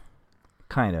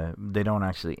 Kind of. They don't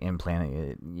actually implant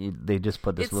it. They just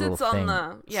put this it little sits thing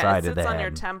on the side it of the sits on head.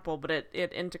 your temple, but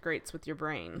it integrates with your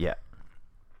brain. Yeah.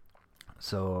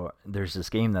 So there's this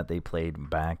game that they played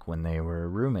back when they were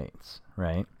roommates,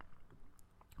 right?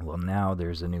 Well, now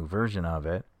there's a new version of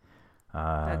it.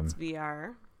 That's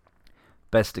VR.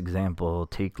 Best example,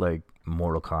 take like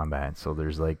Mortal Kombat. So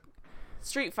there's like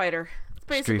Street Fighter. It's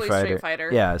basically Street Fighter.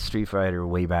 Yeah, Street Fighter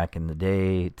way back in the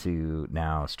day to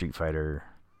now Street Fighter.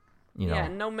 Yeah,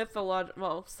 no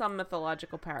some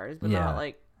mythological powers, but not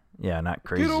like not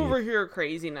crazy. Get over here,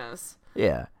 craziness.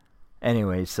 Yeah.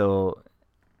 Anyway, so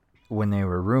when they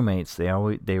were roommates, they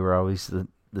were always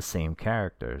the same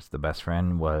characters. The best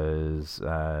friend was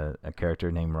a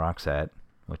character named Roxette,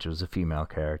 which was a female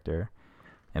character,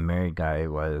 and married guy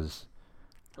was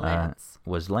Lance.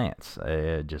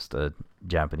 Just a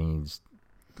Japanese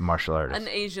martial artist. An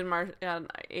Asian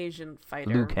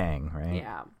fighter. Liu Kang, right?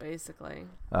 Yeah, basically.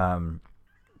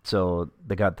 So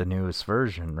they got the newest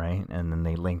version, right? And then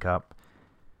they link up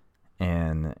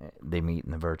and they meet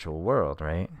in the virtual world,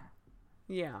 right?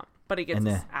 Yeah, but he gets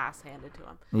his ass handed to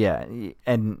him. Yeah,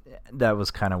 and that was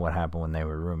kind of what happened when they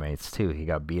were roommates, too. He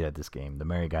got beat at this game. The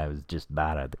married guy was just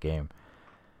bad at the game.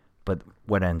 But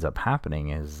what ends up happening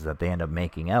is that they end up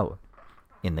making out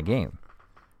in the game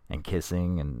and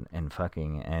kissing and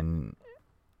fucking, and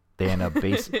they end up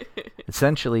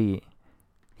essentially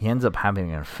he ends up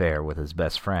having an affair with his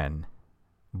best friend,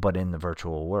 but in the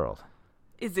virtual world.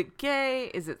 Is it gay?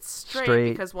 Is it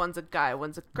straight? Because one's a guy,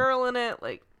 one's a girl in it.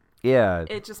 Like, yeah,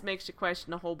 it just makes you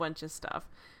question a whole bunch of stuff.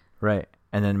 Right,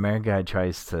 and then the married guy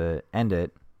tries to end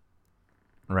it,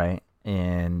 right,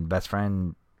 and best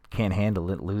friend can't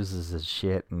handle it, loses his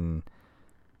shit, and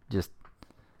just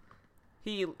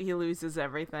he loses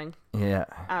everything. Yeah,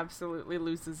 absolutely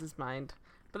loses his mind.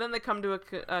 But then they come to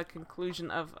a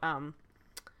conclusion of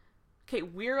okay,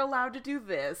 we're allowed to do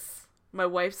this. My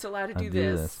wife's allowed to do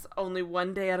this only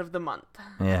one day out of the month.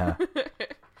 Yeah.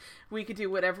 We could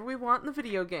do whatever we want in the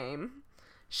video game.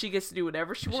 She gets to do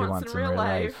whatever she wants in real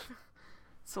life.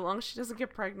 So long as she doesn't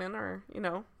get pregnant or,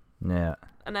 yeah,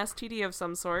 an STD of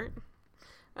some sort.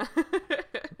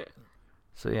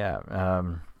 So yeah,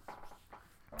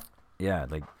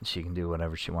 like she can do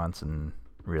whatever she wants in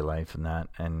real life and that,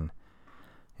 and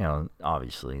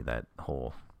obviously that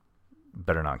whole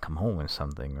better not come home with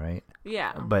something, right?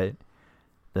 Yeah. But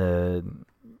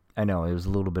I know it was a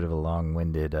little bit of a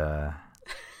long-winded.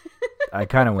 I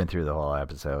kind of went through the whole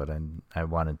episode, and I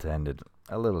wanted to end it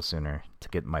a little sooner to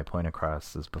get my point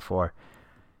across as before.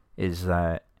 Is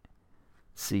that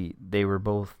they were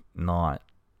both not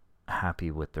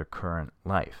happy with their current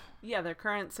life. Yeah, their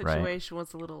current situation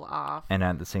was a little off. And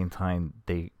at the same time,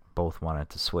 they both wanted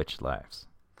to switch lives.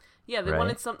 Yeah, they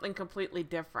wanted something completely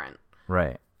different.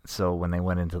 Right. So when they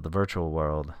went into the virtual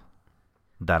world,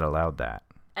 that allowed that.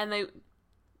 And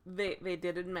they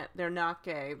did admit they're not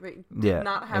gay. They did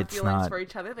not have feelings for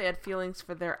each other. They had feelings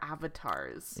for their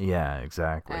avatars. Yeah,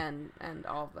 exactly. And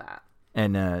all of that.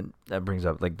 And that brings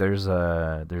up, like, there's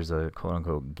a quote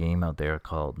unquote game out there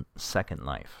called Second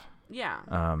Life. Yeah.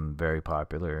 Very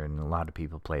popular, and a lot of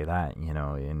people play that.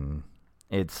 And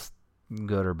it's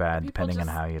good or bad depending on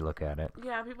how you look at it.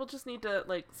 Yeah, people just need to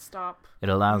stop. It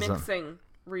allows mixing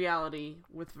reality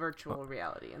with virtual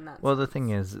reality, and that's. Well, the thing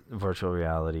is, virtual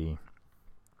reality.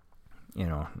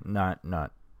 Not. I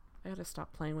gotta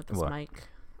stop playing with this mic.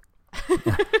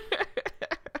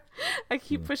 I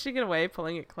keep pushing it away,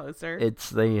 pulling it closer. It's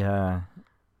the,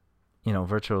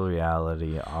 virtual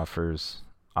reality offers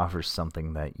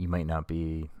something that you might not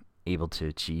be able to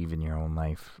achieve in your own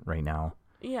life right now.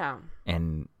 Yeah.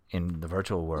 And in the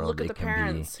virtual world, look at the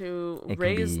parents who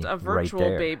raised a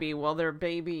virtual baby while their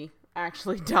baby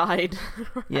actually died.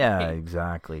 Right? Yeah,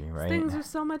 exactly. Right. Things are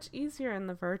so much easier in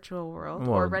the virtual world,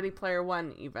 or Ready Player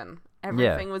One, even.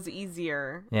 Everything was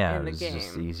easier in the game. Yeah, it was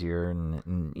just easier,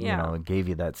 and it gave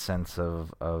you that sense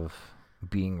of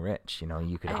being rich.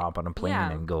 You could hop on a plane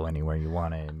and go anywhere you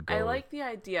wanted. And go. I like the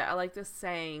idea. I like this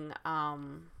saying,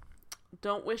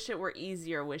 don't wish it were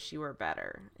easier, wish you were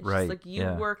better. It's just like you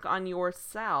work on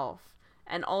yourself,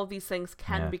 and all of these things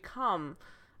can become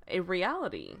a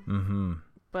reality. Mm-hmm.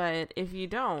 But if you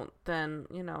don't, then,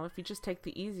 if you just take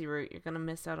the easy route, you're going to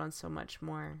miss out on so much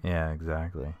more. Yeah,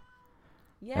 exactly.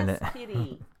 Yes,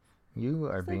 Kitty. You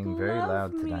are being very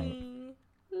loud tonight.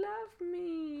 Love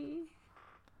me.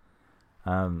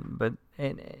 But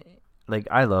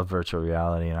I love virtual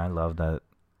reality, and I love that,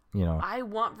 I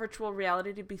want virtual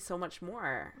reality to be so much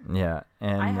more. Yeah,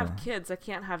 and I have kids. I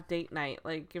can't have date night.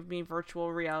 Give me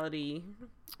virtual reality.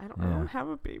 I don't have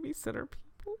a babysitter,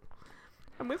 people.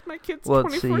 I'm with my kids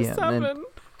 24/7.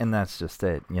 And that's just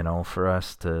it, for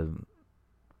us to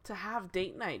have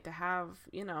date night, to have,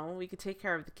 we could take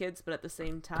care of the kids, but at the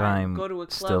same time go to a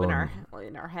club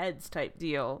in our heads type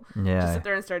deal. Yeah. Just sit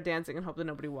there and start dancing and hope that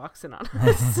nobody walks in on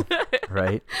us.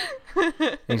 Right.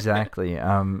 Exactly.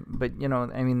 But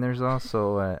there's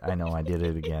also I know I did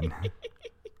it again.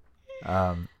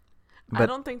 But I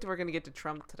don't think we're gonna get to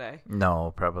Trump today.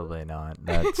 No, probably not.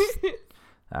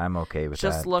 I'm okay with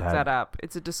Just that. look that up.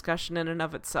 It's a discussion in and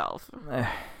of itself.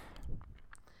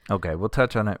 Okay, we'll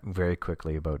touch on it very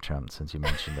quickly about Trump since you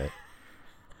mentioned it.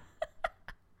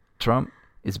 Trump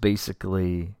is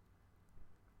basically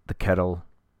the kettle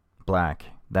black.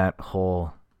 That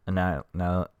whole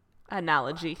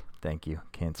Analogy. Thank you.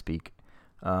 Can't speak.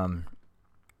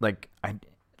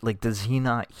 Does he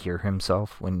not hear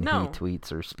himself when No. he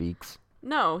tweets or speaks?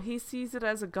 No, he sees it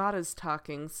as a god is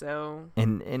talking, so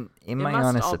In it my must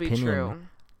honest all be opinion, true.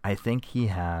 I think he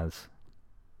has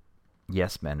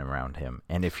yes men around him,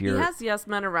 and if He you're has yes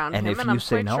men around and him, if and you I'm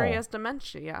say quite sure he no- has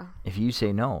dementia. Yeah. if you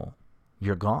say no,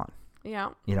 you're gone. Yeah.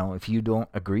 You know, if you don't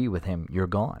agree with him, you're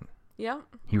gone. Yeah.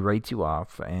 He writes you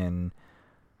off and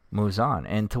moves on.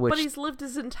 And to which But he's lived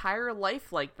his entire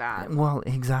life like that. well,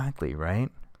 exactly,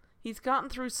 right? He's gotten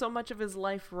through so much of his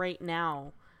life right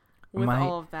now with My-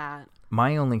 all of that.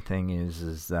 My only thing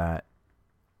is that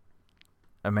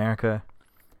America,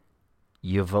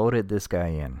 you voted this guy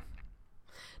in.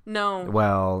 No.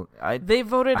 Well, They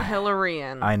voted Hillary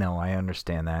in. I know, I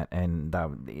understand that, and that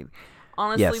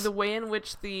Honestly, yes. the way in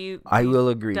which the I will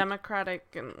agree.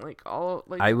 Democratic and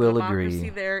I the will democracy agree.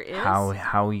 there is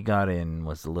How he got in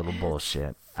was a little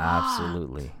bullshit. fucked.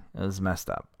 Absolutely, it was messed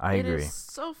up. I It agree. is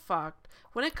so fucked.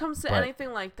 When it comes to But-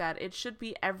 anything like that, it should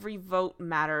be every vote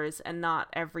matters and not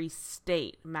every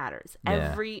state matters. Yeah.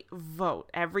 Every vote,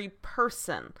 every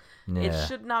person. Yeah. It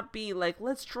should not be like,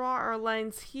 let's draw our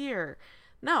lines here.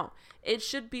 No, it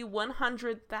should be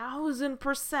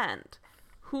 100,000%.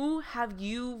 Who have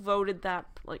you voted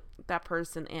that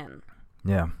person in?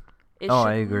 Yeah. It Oh, should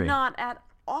I agree. not at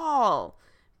all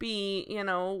be,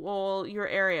 well, your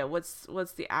area. What's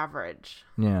the average?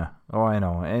 Yeah. Oh, I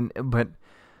know. But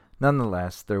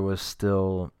nonetheless, there was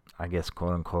still, I guess,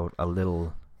 quote unquote, a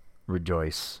little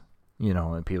rejoice.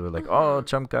 And people were like, "Oh,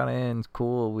 Trump got in.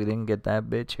 Cool. We didn't get that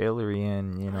bitch Hillary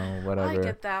in. Whatever." I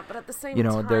get that, but at the same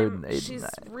time, she's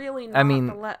really not I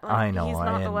mean, I know, he's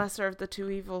not the lesser of the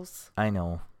two evils. I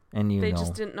know, and They know.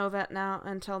 just didn't know that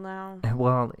until now.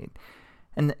 Well,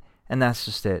 and that's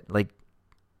just it. Like,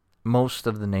 most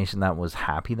of the nation that was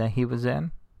happy that he was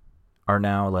in are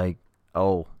now like,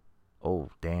 oh,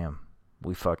 damn,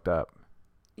 we fucked up.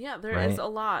 Yeah, there right? is a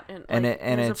lot, And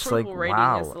his it's like, approval rating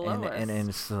wow, is the lowest. and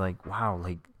it's like, wow,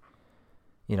 like,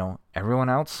 everyone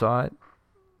else saw it,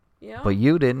 Yeah, but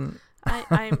you didn't.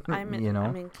 I'm in, You know?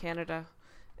 I'm in Canada,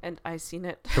 and I seen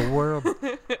it.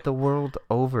 The world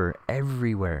over,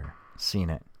 everywhere, seen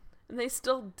it. And they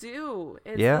still do.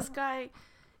 It's Yeah. this guy.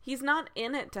 He's not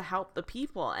in it to help the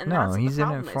people, and No, that's what he's the in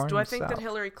it problem for is. Do I think that himself.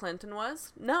 Hillary Clinton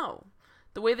was? No.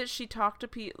 The way that she talked to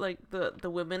the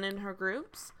women in her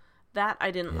groups, that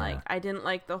I didn't Yeah. like. I didn't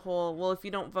like the whole, well, if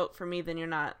you don't vote for me, then you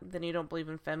don't believe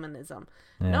in feminism.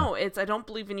 Yeah. No, it's I don't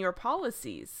believe in your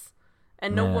policies.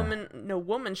 And no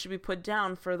woman should be put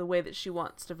down for the way that she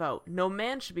wants to vote. No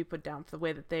man should be put down for the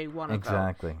way that they want to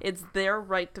Exactly. vote. It's their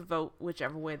right to vote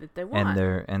whichever way that they want.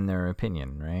 And their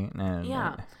opinion, right? And,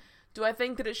 Yeah. Do I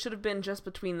think that it should have been just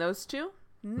between those two?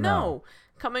 No. No.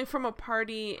 Coming from a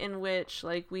party in which,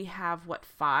 we have,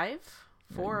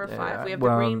 4 or 5? We have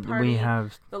well, the Green Party, we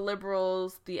have the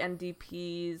Liberals, the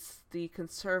NDPs, the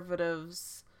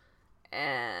Conservatives,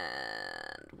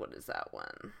 and what is that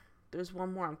one? There's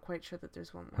one more. I'm quite sure that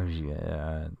there's one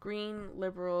more. Green,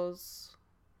 Liberals,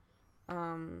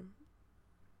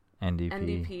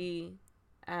 NDP,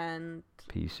 and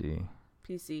PC.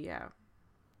 PC, yeah.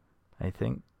 I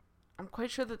think I'm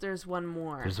quite sure that there's one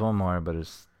more. there's one more, but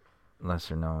it's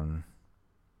lesser known.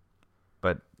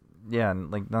 But yeah,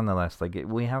 nonetheless,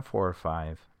 we have 4 or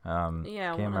 5. Yeah, one can't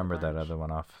of the remember that bunch. other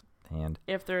one offhand.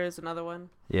 If there is another one.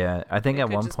 Yeah, I think It at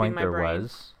could one just be point my there brain.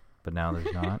 was, but now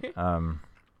there's not.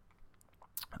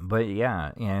 But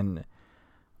yeah, and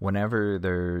whenever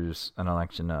there's an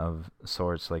election of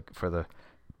sorts, like for the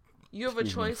You have a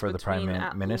Excuse me, choice for the between Prime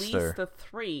at Minister. least the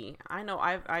 3. I know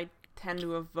I tend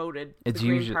to have voted It's the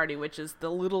Green usually- Party, which is the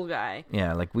little guy.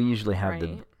 yeah, like we usually have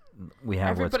Right. we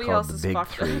have Everybody what's called else the is big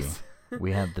fucked 3. us.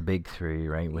 We have the big 3,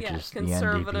 right? Which Yeah, is the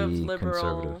conservative, NDP, liberal,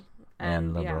 conservative,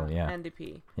 and liberal. Yeah,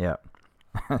 NDP. yeah.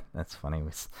 That's funny.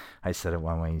 I said it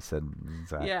one way, you said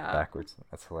that Yeah. backwards.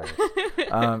 That's hilarious.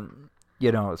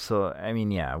 So I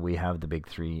mean, yeah, we have the big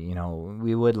 3.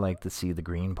 We would like to see the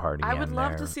Green Party. I would in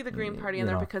love there, to see the Green Party in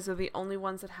there because they're the only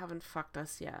ones that haven't fucked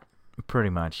us yet. pretty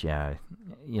much, yeah.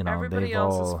 Everybody they've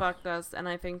else all, has fucked us, and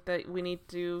I think that we need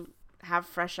to have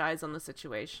fresh eyes on the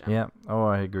situation. Yeah. Oh,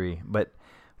 I agree. But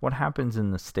what happens in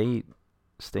the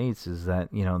states is that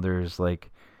there's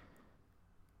like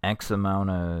X amount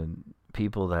of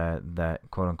people that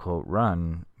quote unquote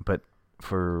run, but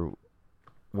for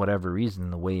whatever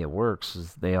reason, the way it works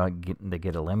is they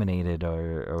get eliminated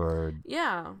or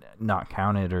Yeah. not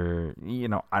counted, or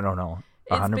I don't know,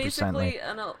 It's 100%. basically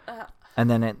And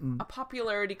then a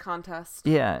popularity contest.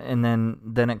 yeah, and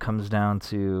then it comes down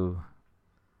to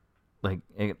like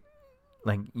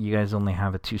you guys only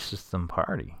have a 2-system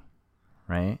party,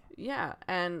 right? Yeah,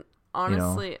 and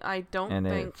honestly, I don't And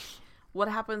think what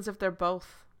happens if they're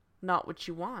both not what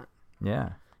you want.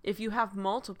 yeah. If you have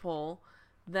multiple,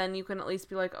 then you can at least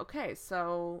be like, okay,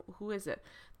 so who is it?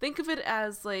 Think of it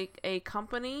as like a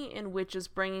company in which is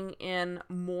bringing in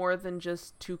more than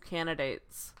just 2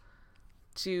 candidates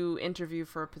to interview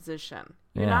for a position.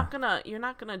 You're not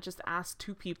gonna just ask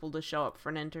 2 people to show up for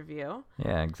an interview.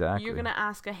 Yeah, exactly. You're gonna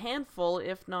ask a handful,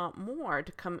 if not more,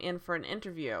 to come in for an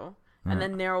interview, and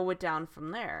then narrow it down from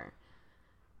there.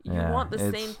 You want the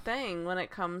same thing when it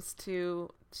comes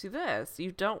to this.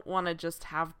 You don't want to just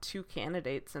have 2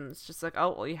 candidates and it's just like,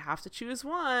 oh, well, you have to choose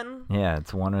one. Yeah,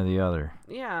 it's one or the other.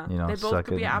 Yeah, they both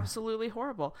could be absolutely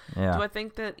horrible. Yeah. Do I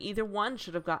think that either one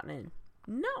should have gotten in?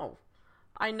 No.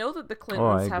 I know that the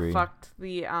Clintons have fucked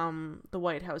the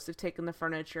White House. They've taken the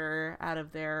furniture out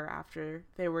of there after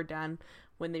they were done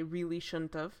when they really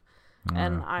shouldn't have.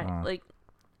 And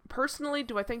personally,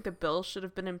 do I think that Bill should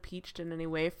have been impeached in any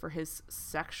way for his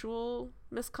sexual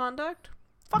misconduct?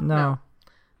 Fuck no.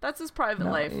 That's his private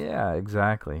life. Yeah,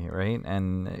 exactly, right?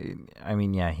 And I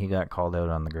mean, yeah, he got called out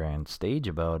on the grand stage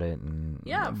about it, and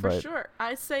for sure.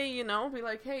 I say, be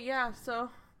like, hey, yeah, so,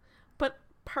 but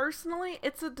personally,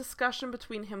 it's a discussion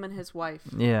between him and his wife.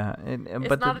 Yeah,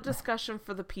 it's not a discussion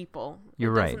for the people.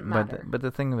 You're right, but the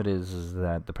thing of it is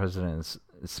that the president is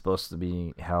supposed to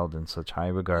be held in such high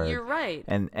regard. You're right,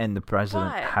 and the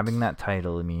president having that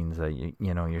title means that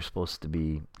you're supposed to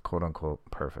be quote unquote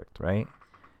perfect, right?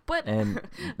 But and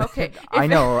okay, I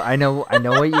know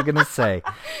what you're gonna say.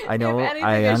 I know,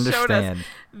 I understand.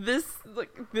 This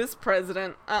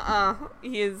president,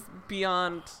 he is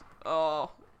beyond.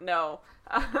 Oh no.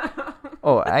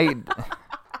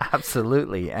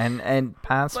 Absolutely, and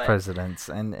past presidents,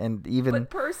 and even. But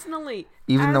personally,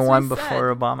 even the one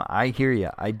before Obama, I hear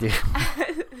you. I do.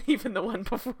 Even the one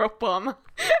before Obama.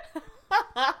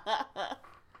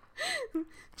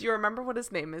 Do you remember what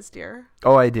his name is, dear?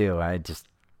 Oh, I do. I just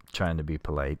trying to be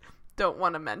polite. Don't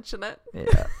want to mention it.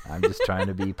 Yeah, I'm just trying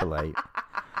to be polite.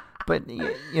 But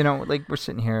like we're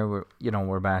sitting here,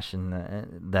 we're bashing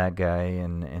that guy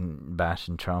and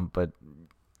bashing Trump, but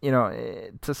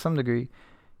to some degree,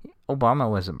 Obama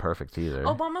wasn't perfect either.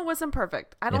 Obama wasn't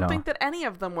perfect. I don't think that any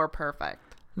of them were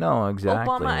perfect. No, exactly.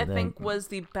 Obama, I think, was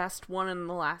the best one in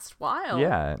the last while.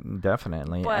 Yeah,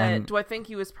 definitely. But do I think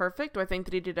he was perfect? Do I think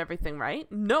that he did everything right?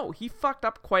 No, he fucked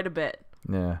up quite a bit.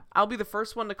 Yeah. I'll be the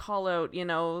first one to call out,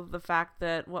 the fact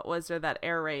that, that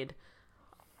air raid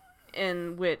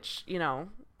in which,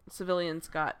 civilians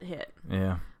got hit.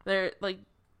 Yeah. There's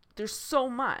so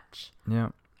much. Yeah.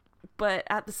 But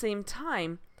at the same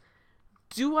time,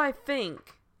 do I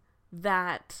think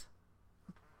that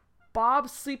Bob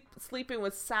sleeping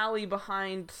with Sally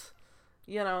behind,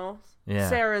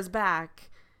 Sarah's back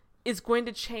is going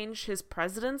to change his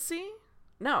presidency?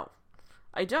 No,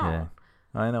 I don't. Yeah.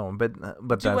 I know, but that's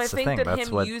the thing. Do I think that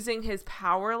him using his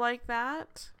power like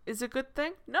that is a good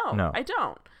thing? No, I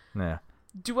don't. Yeah.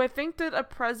 Do I think that a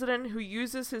president who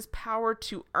uses his power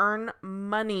to earn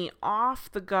money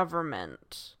off the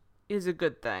government is a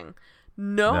good thing?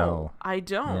 No. I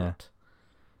don't.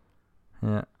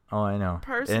 Yeah. Oh, I know.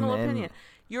 Personal opinion.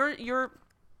 Your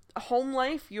home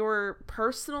life, your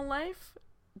personal life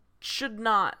should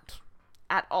not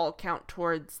at all count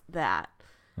towards that.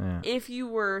 Yeah. If you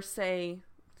were, say,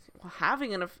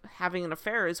 having an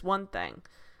affair is one thing,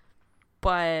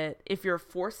 but if you're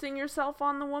forcing yourself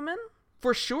on the woman,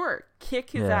 for sure,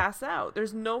 kick his ass out.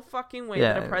 There's no fucking way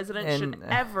that a president should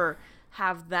ever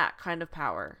have that kind of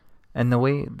power. And the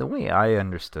way I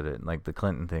understood it, like the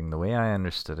Clinton thing, the way I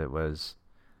understood it was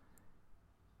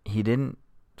he didn't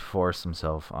force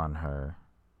himself on her,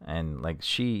 and like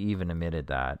she even admitted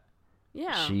that.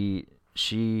 Yeah.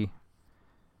 She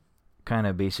kind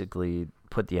of basically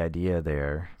put the idea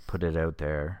there, put it out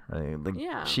there.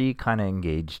 Like, she kind of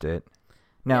engaged it.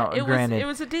 Now, granted, it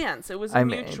was a dance. It was a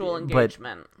mutual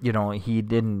engagement. But,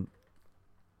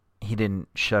 he didn't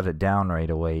shut it down right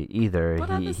away either.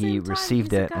 But he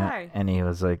received it and he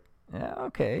was like, yeah,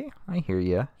 okay, I hear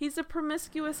you. He's a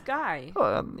promiscuous guy.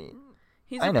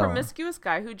 He's a promiscuous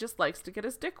guy who just likes to get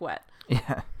his dick wet.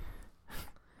 Yeah.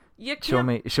 You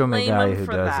can't show me a guy who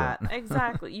doesn't. That.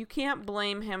 Exactly. You can't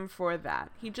blame him for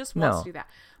that. He just wants to do that.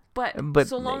 But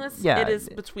so long as it is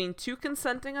between 2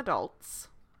 consenting adults,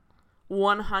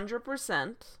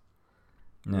 100%,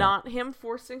 Yeah. Not him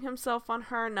forcing himself on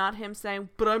her, not him saying,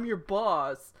 but I'm your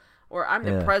boss, or I'm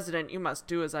the Yeah. president, you must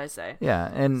do as I say. Yeah,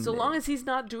 and So long as he's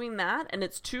not doing that, and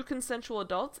it's two consensual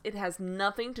adults, it has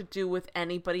nothing to do with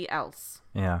anybody else.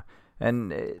 yeah,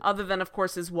 and Other than, of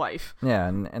course, his wife. yeah,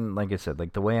 and like I said,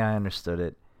 like the way I understood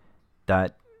it,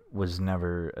 that was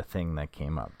never a thing that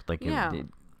came up. Like, Yeah.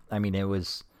 I mean, it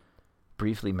was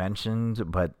briefly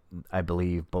mentioned, but I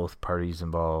believe both parties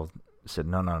involved said,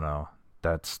 no,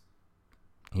 that's,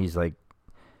 he's like,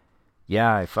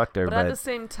 yeah, I fucked her, But at the but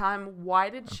same time, why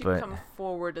did she but- come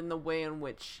forward in the way in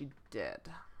which she did?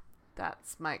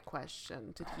 That's my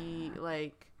question. Did he,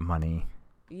 like... money.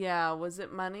 Yeah, was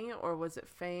it money or was it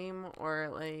fame or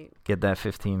like Get that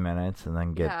 15 minutes and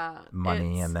then get yeah,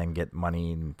 money it's- and then get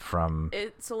money from,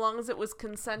 it so long as it was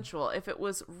consensual. If it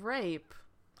was rape,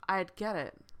 I'd get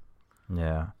it.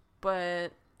 yeah.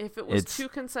 But if it was It's- two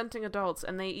consenting adults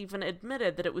and they even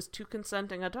admitted that it was two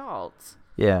consenting adults,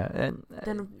 Yeah, and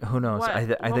then who knows? what- I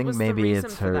what think was the maybe reason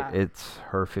it's for that? it's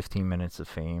her 15 minutes of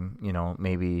fame. You know,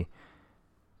 maybe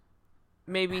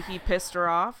maybe he pissed her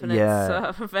off and Yeah.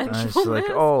 it's it's vengefulness. like,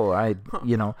 oh,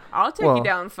 you know, I'll take well, you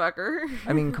down, fucker.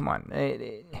 I mean, come on.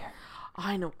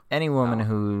 I know. Any woman Oh,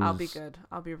 who's I'll be good.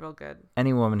 I'll be real good.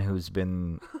 any woman who's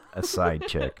been a side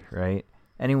chick, right?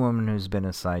 Any woman who's been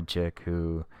a side chick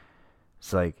who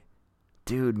is like,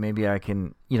 dude, maybe I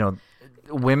can, you know,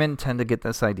 women tend to get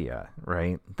this idea,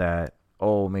 right? That,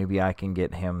 oh, maybe I can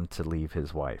get him to leave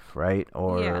his wife, right?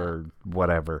 Or Yeah.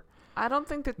 whatever. I don't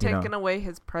think that You know. taking away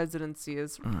his presidency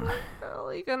is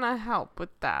really gonna help with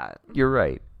that. You're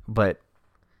right. But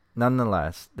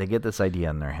nonetheless, they get this idea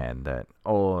in their head that,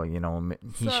 oh, you know,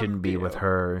 he Some shouldn't be with do.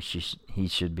 her. he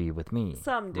should be with me.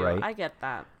 Some do. Right? I get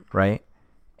that. Right?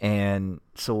 And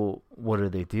so what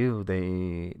do?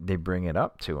 They bring it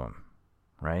up to him,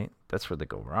 right? That's where they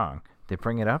go wrong. They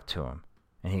bring it up to him,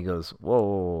 and he goes,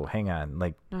 "Whoa, hang on!"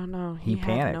 No, He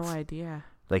had no panics. idea.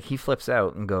 Like he flips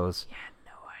out and goes, He had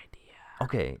no idea.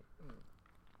 "Okay,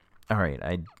 all right,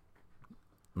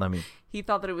 let me, He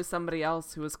thought that it was somebody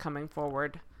else who was coming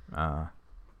forward.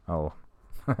 oh,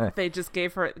 They just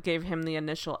gave him the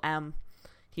initial M.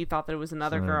 He thought that it was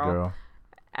another another girl,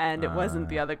 and it wasn't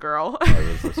the other girl. Oh, it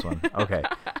was this one. Okay,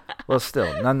 well,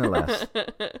 still, nonetheless,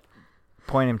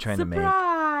 point I'm trying to make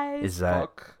Surprise! is that-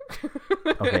 Fuck.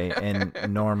 okay, in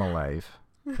normal life,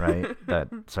 right, that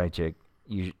side chick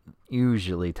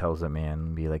usually tells a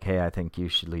man, be like, hey, I think you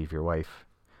should leave your wife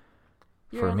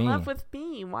You're for in me. love with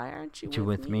me. Why aren't you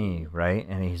with me, right?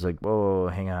 And he's like, whoa,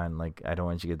 hang on, like, I don't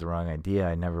want you to get the wrong idea.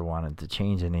 I never wanted to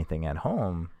change anything at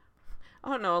home.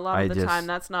 Oh no, a lot I of the just- time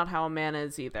that's not how a man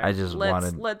is either. I just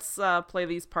wanted- let's play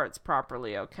these parts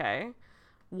properly, okay?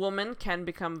 Woman can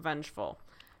become vengeful.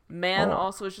 Man Oh.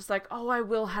 also is just like, oh, I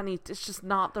will, honey. It's just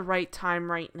not the right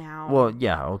time right now. Well,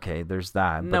 yeah, okay, there's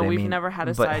that. no, but I we've mean, never had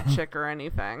a but- side chick or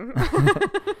anything.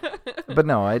 But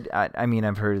no, I mean,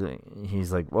 I've heard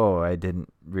he's like, whoa, I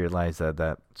didn't realize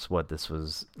that's what this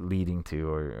was leading to,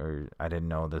 or I didn't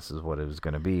know this is what it was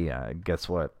going to be. Guess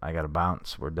what? I got to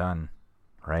bounce. We're done,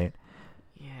 right?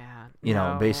 Yeah. You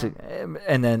know, no. basic.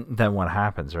 And then what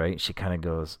happens, right? She kind of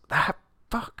goes, that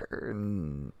fucker,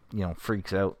 and, you know,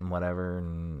 freaks out and whatever,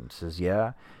 and says,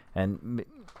 yeah. And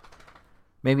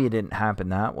maybe it didn't happen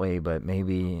that way, but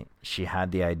maybe she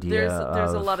had the idea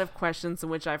There's a lot of questions in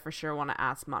which I for sure want to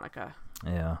ask Monica.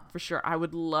 Yeah, For sure. I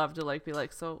would love to be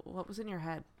like, so what was in your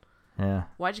head? yeah,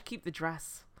 Why'd you keep the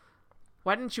dress?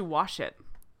 Why didn't you wash it?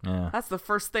 yeah. That's the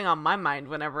first thing on my mind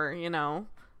whenever,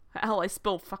 hell, I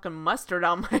spilled fucking mustard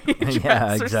on my dress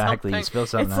Yeah, or exactly. You something. spill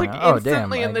something It's on like it. Oh, damn,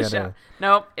 instantly in I the gotta- shower.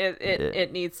 Nope, it Yeah.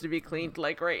 needs to be cleaned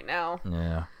like right now.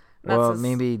 Yeah. That's Well, just-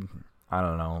 maybe, I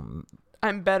don't know.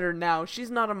 I'm better now.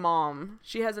 She's not a mom.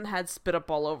 She hasn't had spit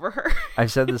up all over her.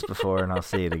 I've said this before and I'll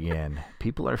say it again.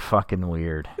 People are fucking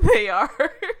weird. They are.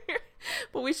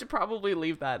 But we should probably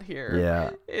leave that here.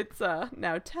 Yeah. It's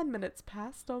now 10 minutes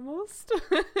past almost.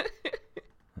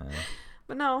 Uh,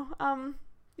 But no,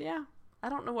 yeah. I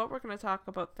don't know what we're going to talk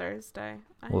about Thursday.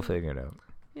 we'll figure it out.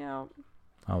 Yeah.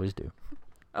 Always do.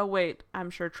 Oh, wait. I'm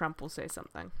sure Trump will say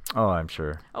something. Oh, I'm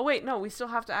sure. Oh, wait. No, we still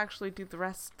have to actually do the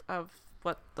rest of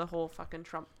what the whole fucking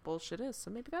Trump bullshit is. So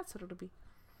maybe that's what it'll be.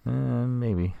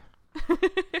 Maybe.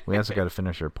 We also got to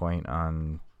finish our point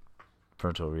on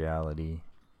virtual reality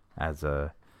as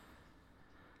a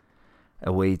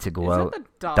way to go Is out. that the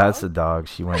dog? That's the dog.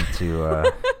 She went to.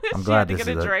 I'm She glad had to this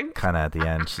get is a drink? kind of at the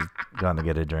end. She's gone to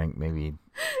get a drink. Maybe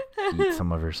eat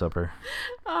some of her supper.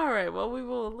 All right. Well,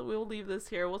 we'll leave this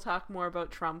here. We'll talk more about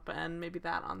Trump and maybe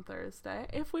that on Thursday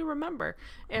if we remember.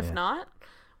 If Yeah. not,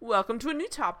 welcome to a new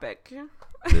topic.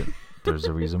 There's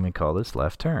a reason we call this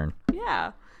Left Turn.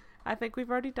 Yeah. I think we've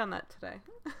already done that today.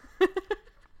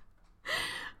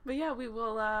 But yeah,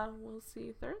 we'll see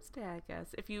you Thursday, I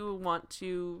guess. If you want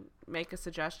to make a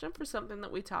suggestion for something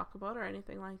that we talk about or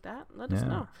anything like that, let us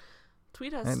know.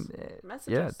 Tweet us,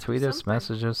 message us. Tweet us,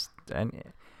 message us,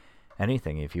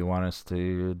 anything. If you want us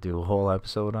to do a whole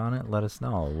episode on it, let us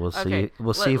know. We'll see.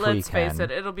 We'll see if we can. Let's face it,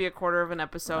 it'll be a quarter of an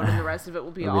episode, and the rest of it will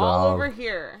be all over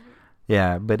here.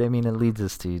 Yeah, but I mean, it leads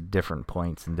us to different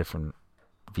points and different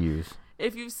views.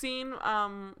 If you've seen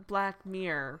Black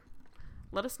Mirror,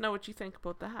 let us know what you think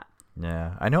about that.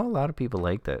 Yeah, I know a lot of people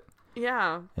liked it.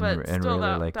 Yeah, but still,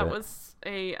 really that was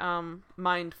a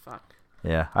mind fuck.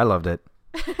 Yeah, I loved it.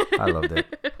 I loved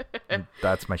it.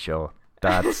 That's my show.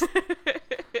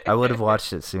 I would have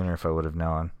watched it sooner if I would have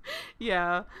known.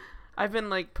 Yeah, I've been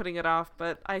like putting it off,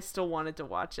 but I still wanted to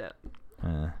watch it.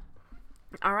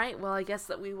 All right, well, I guess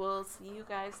that we will see you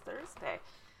guys Thursday.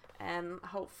 And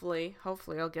hopefully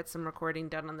I'll get some recording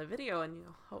done on the video, and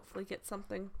you'll hopefully get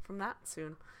something from that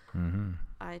soon. Mm-hmm.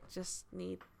 I just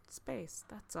need space,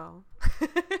 that's all.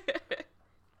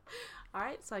 All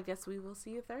right, so I guess we will see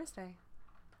you Thursday.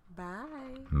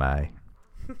 Bye. Bye.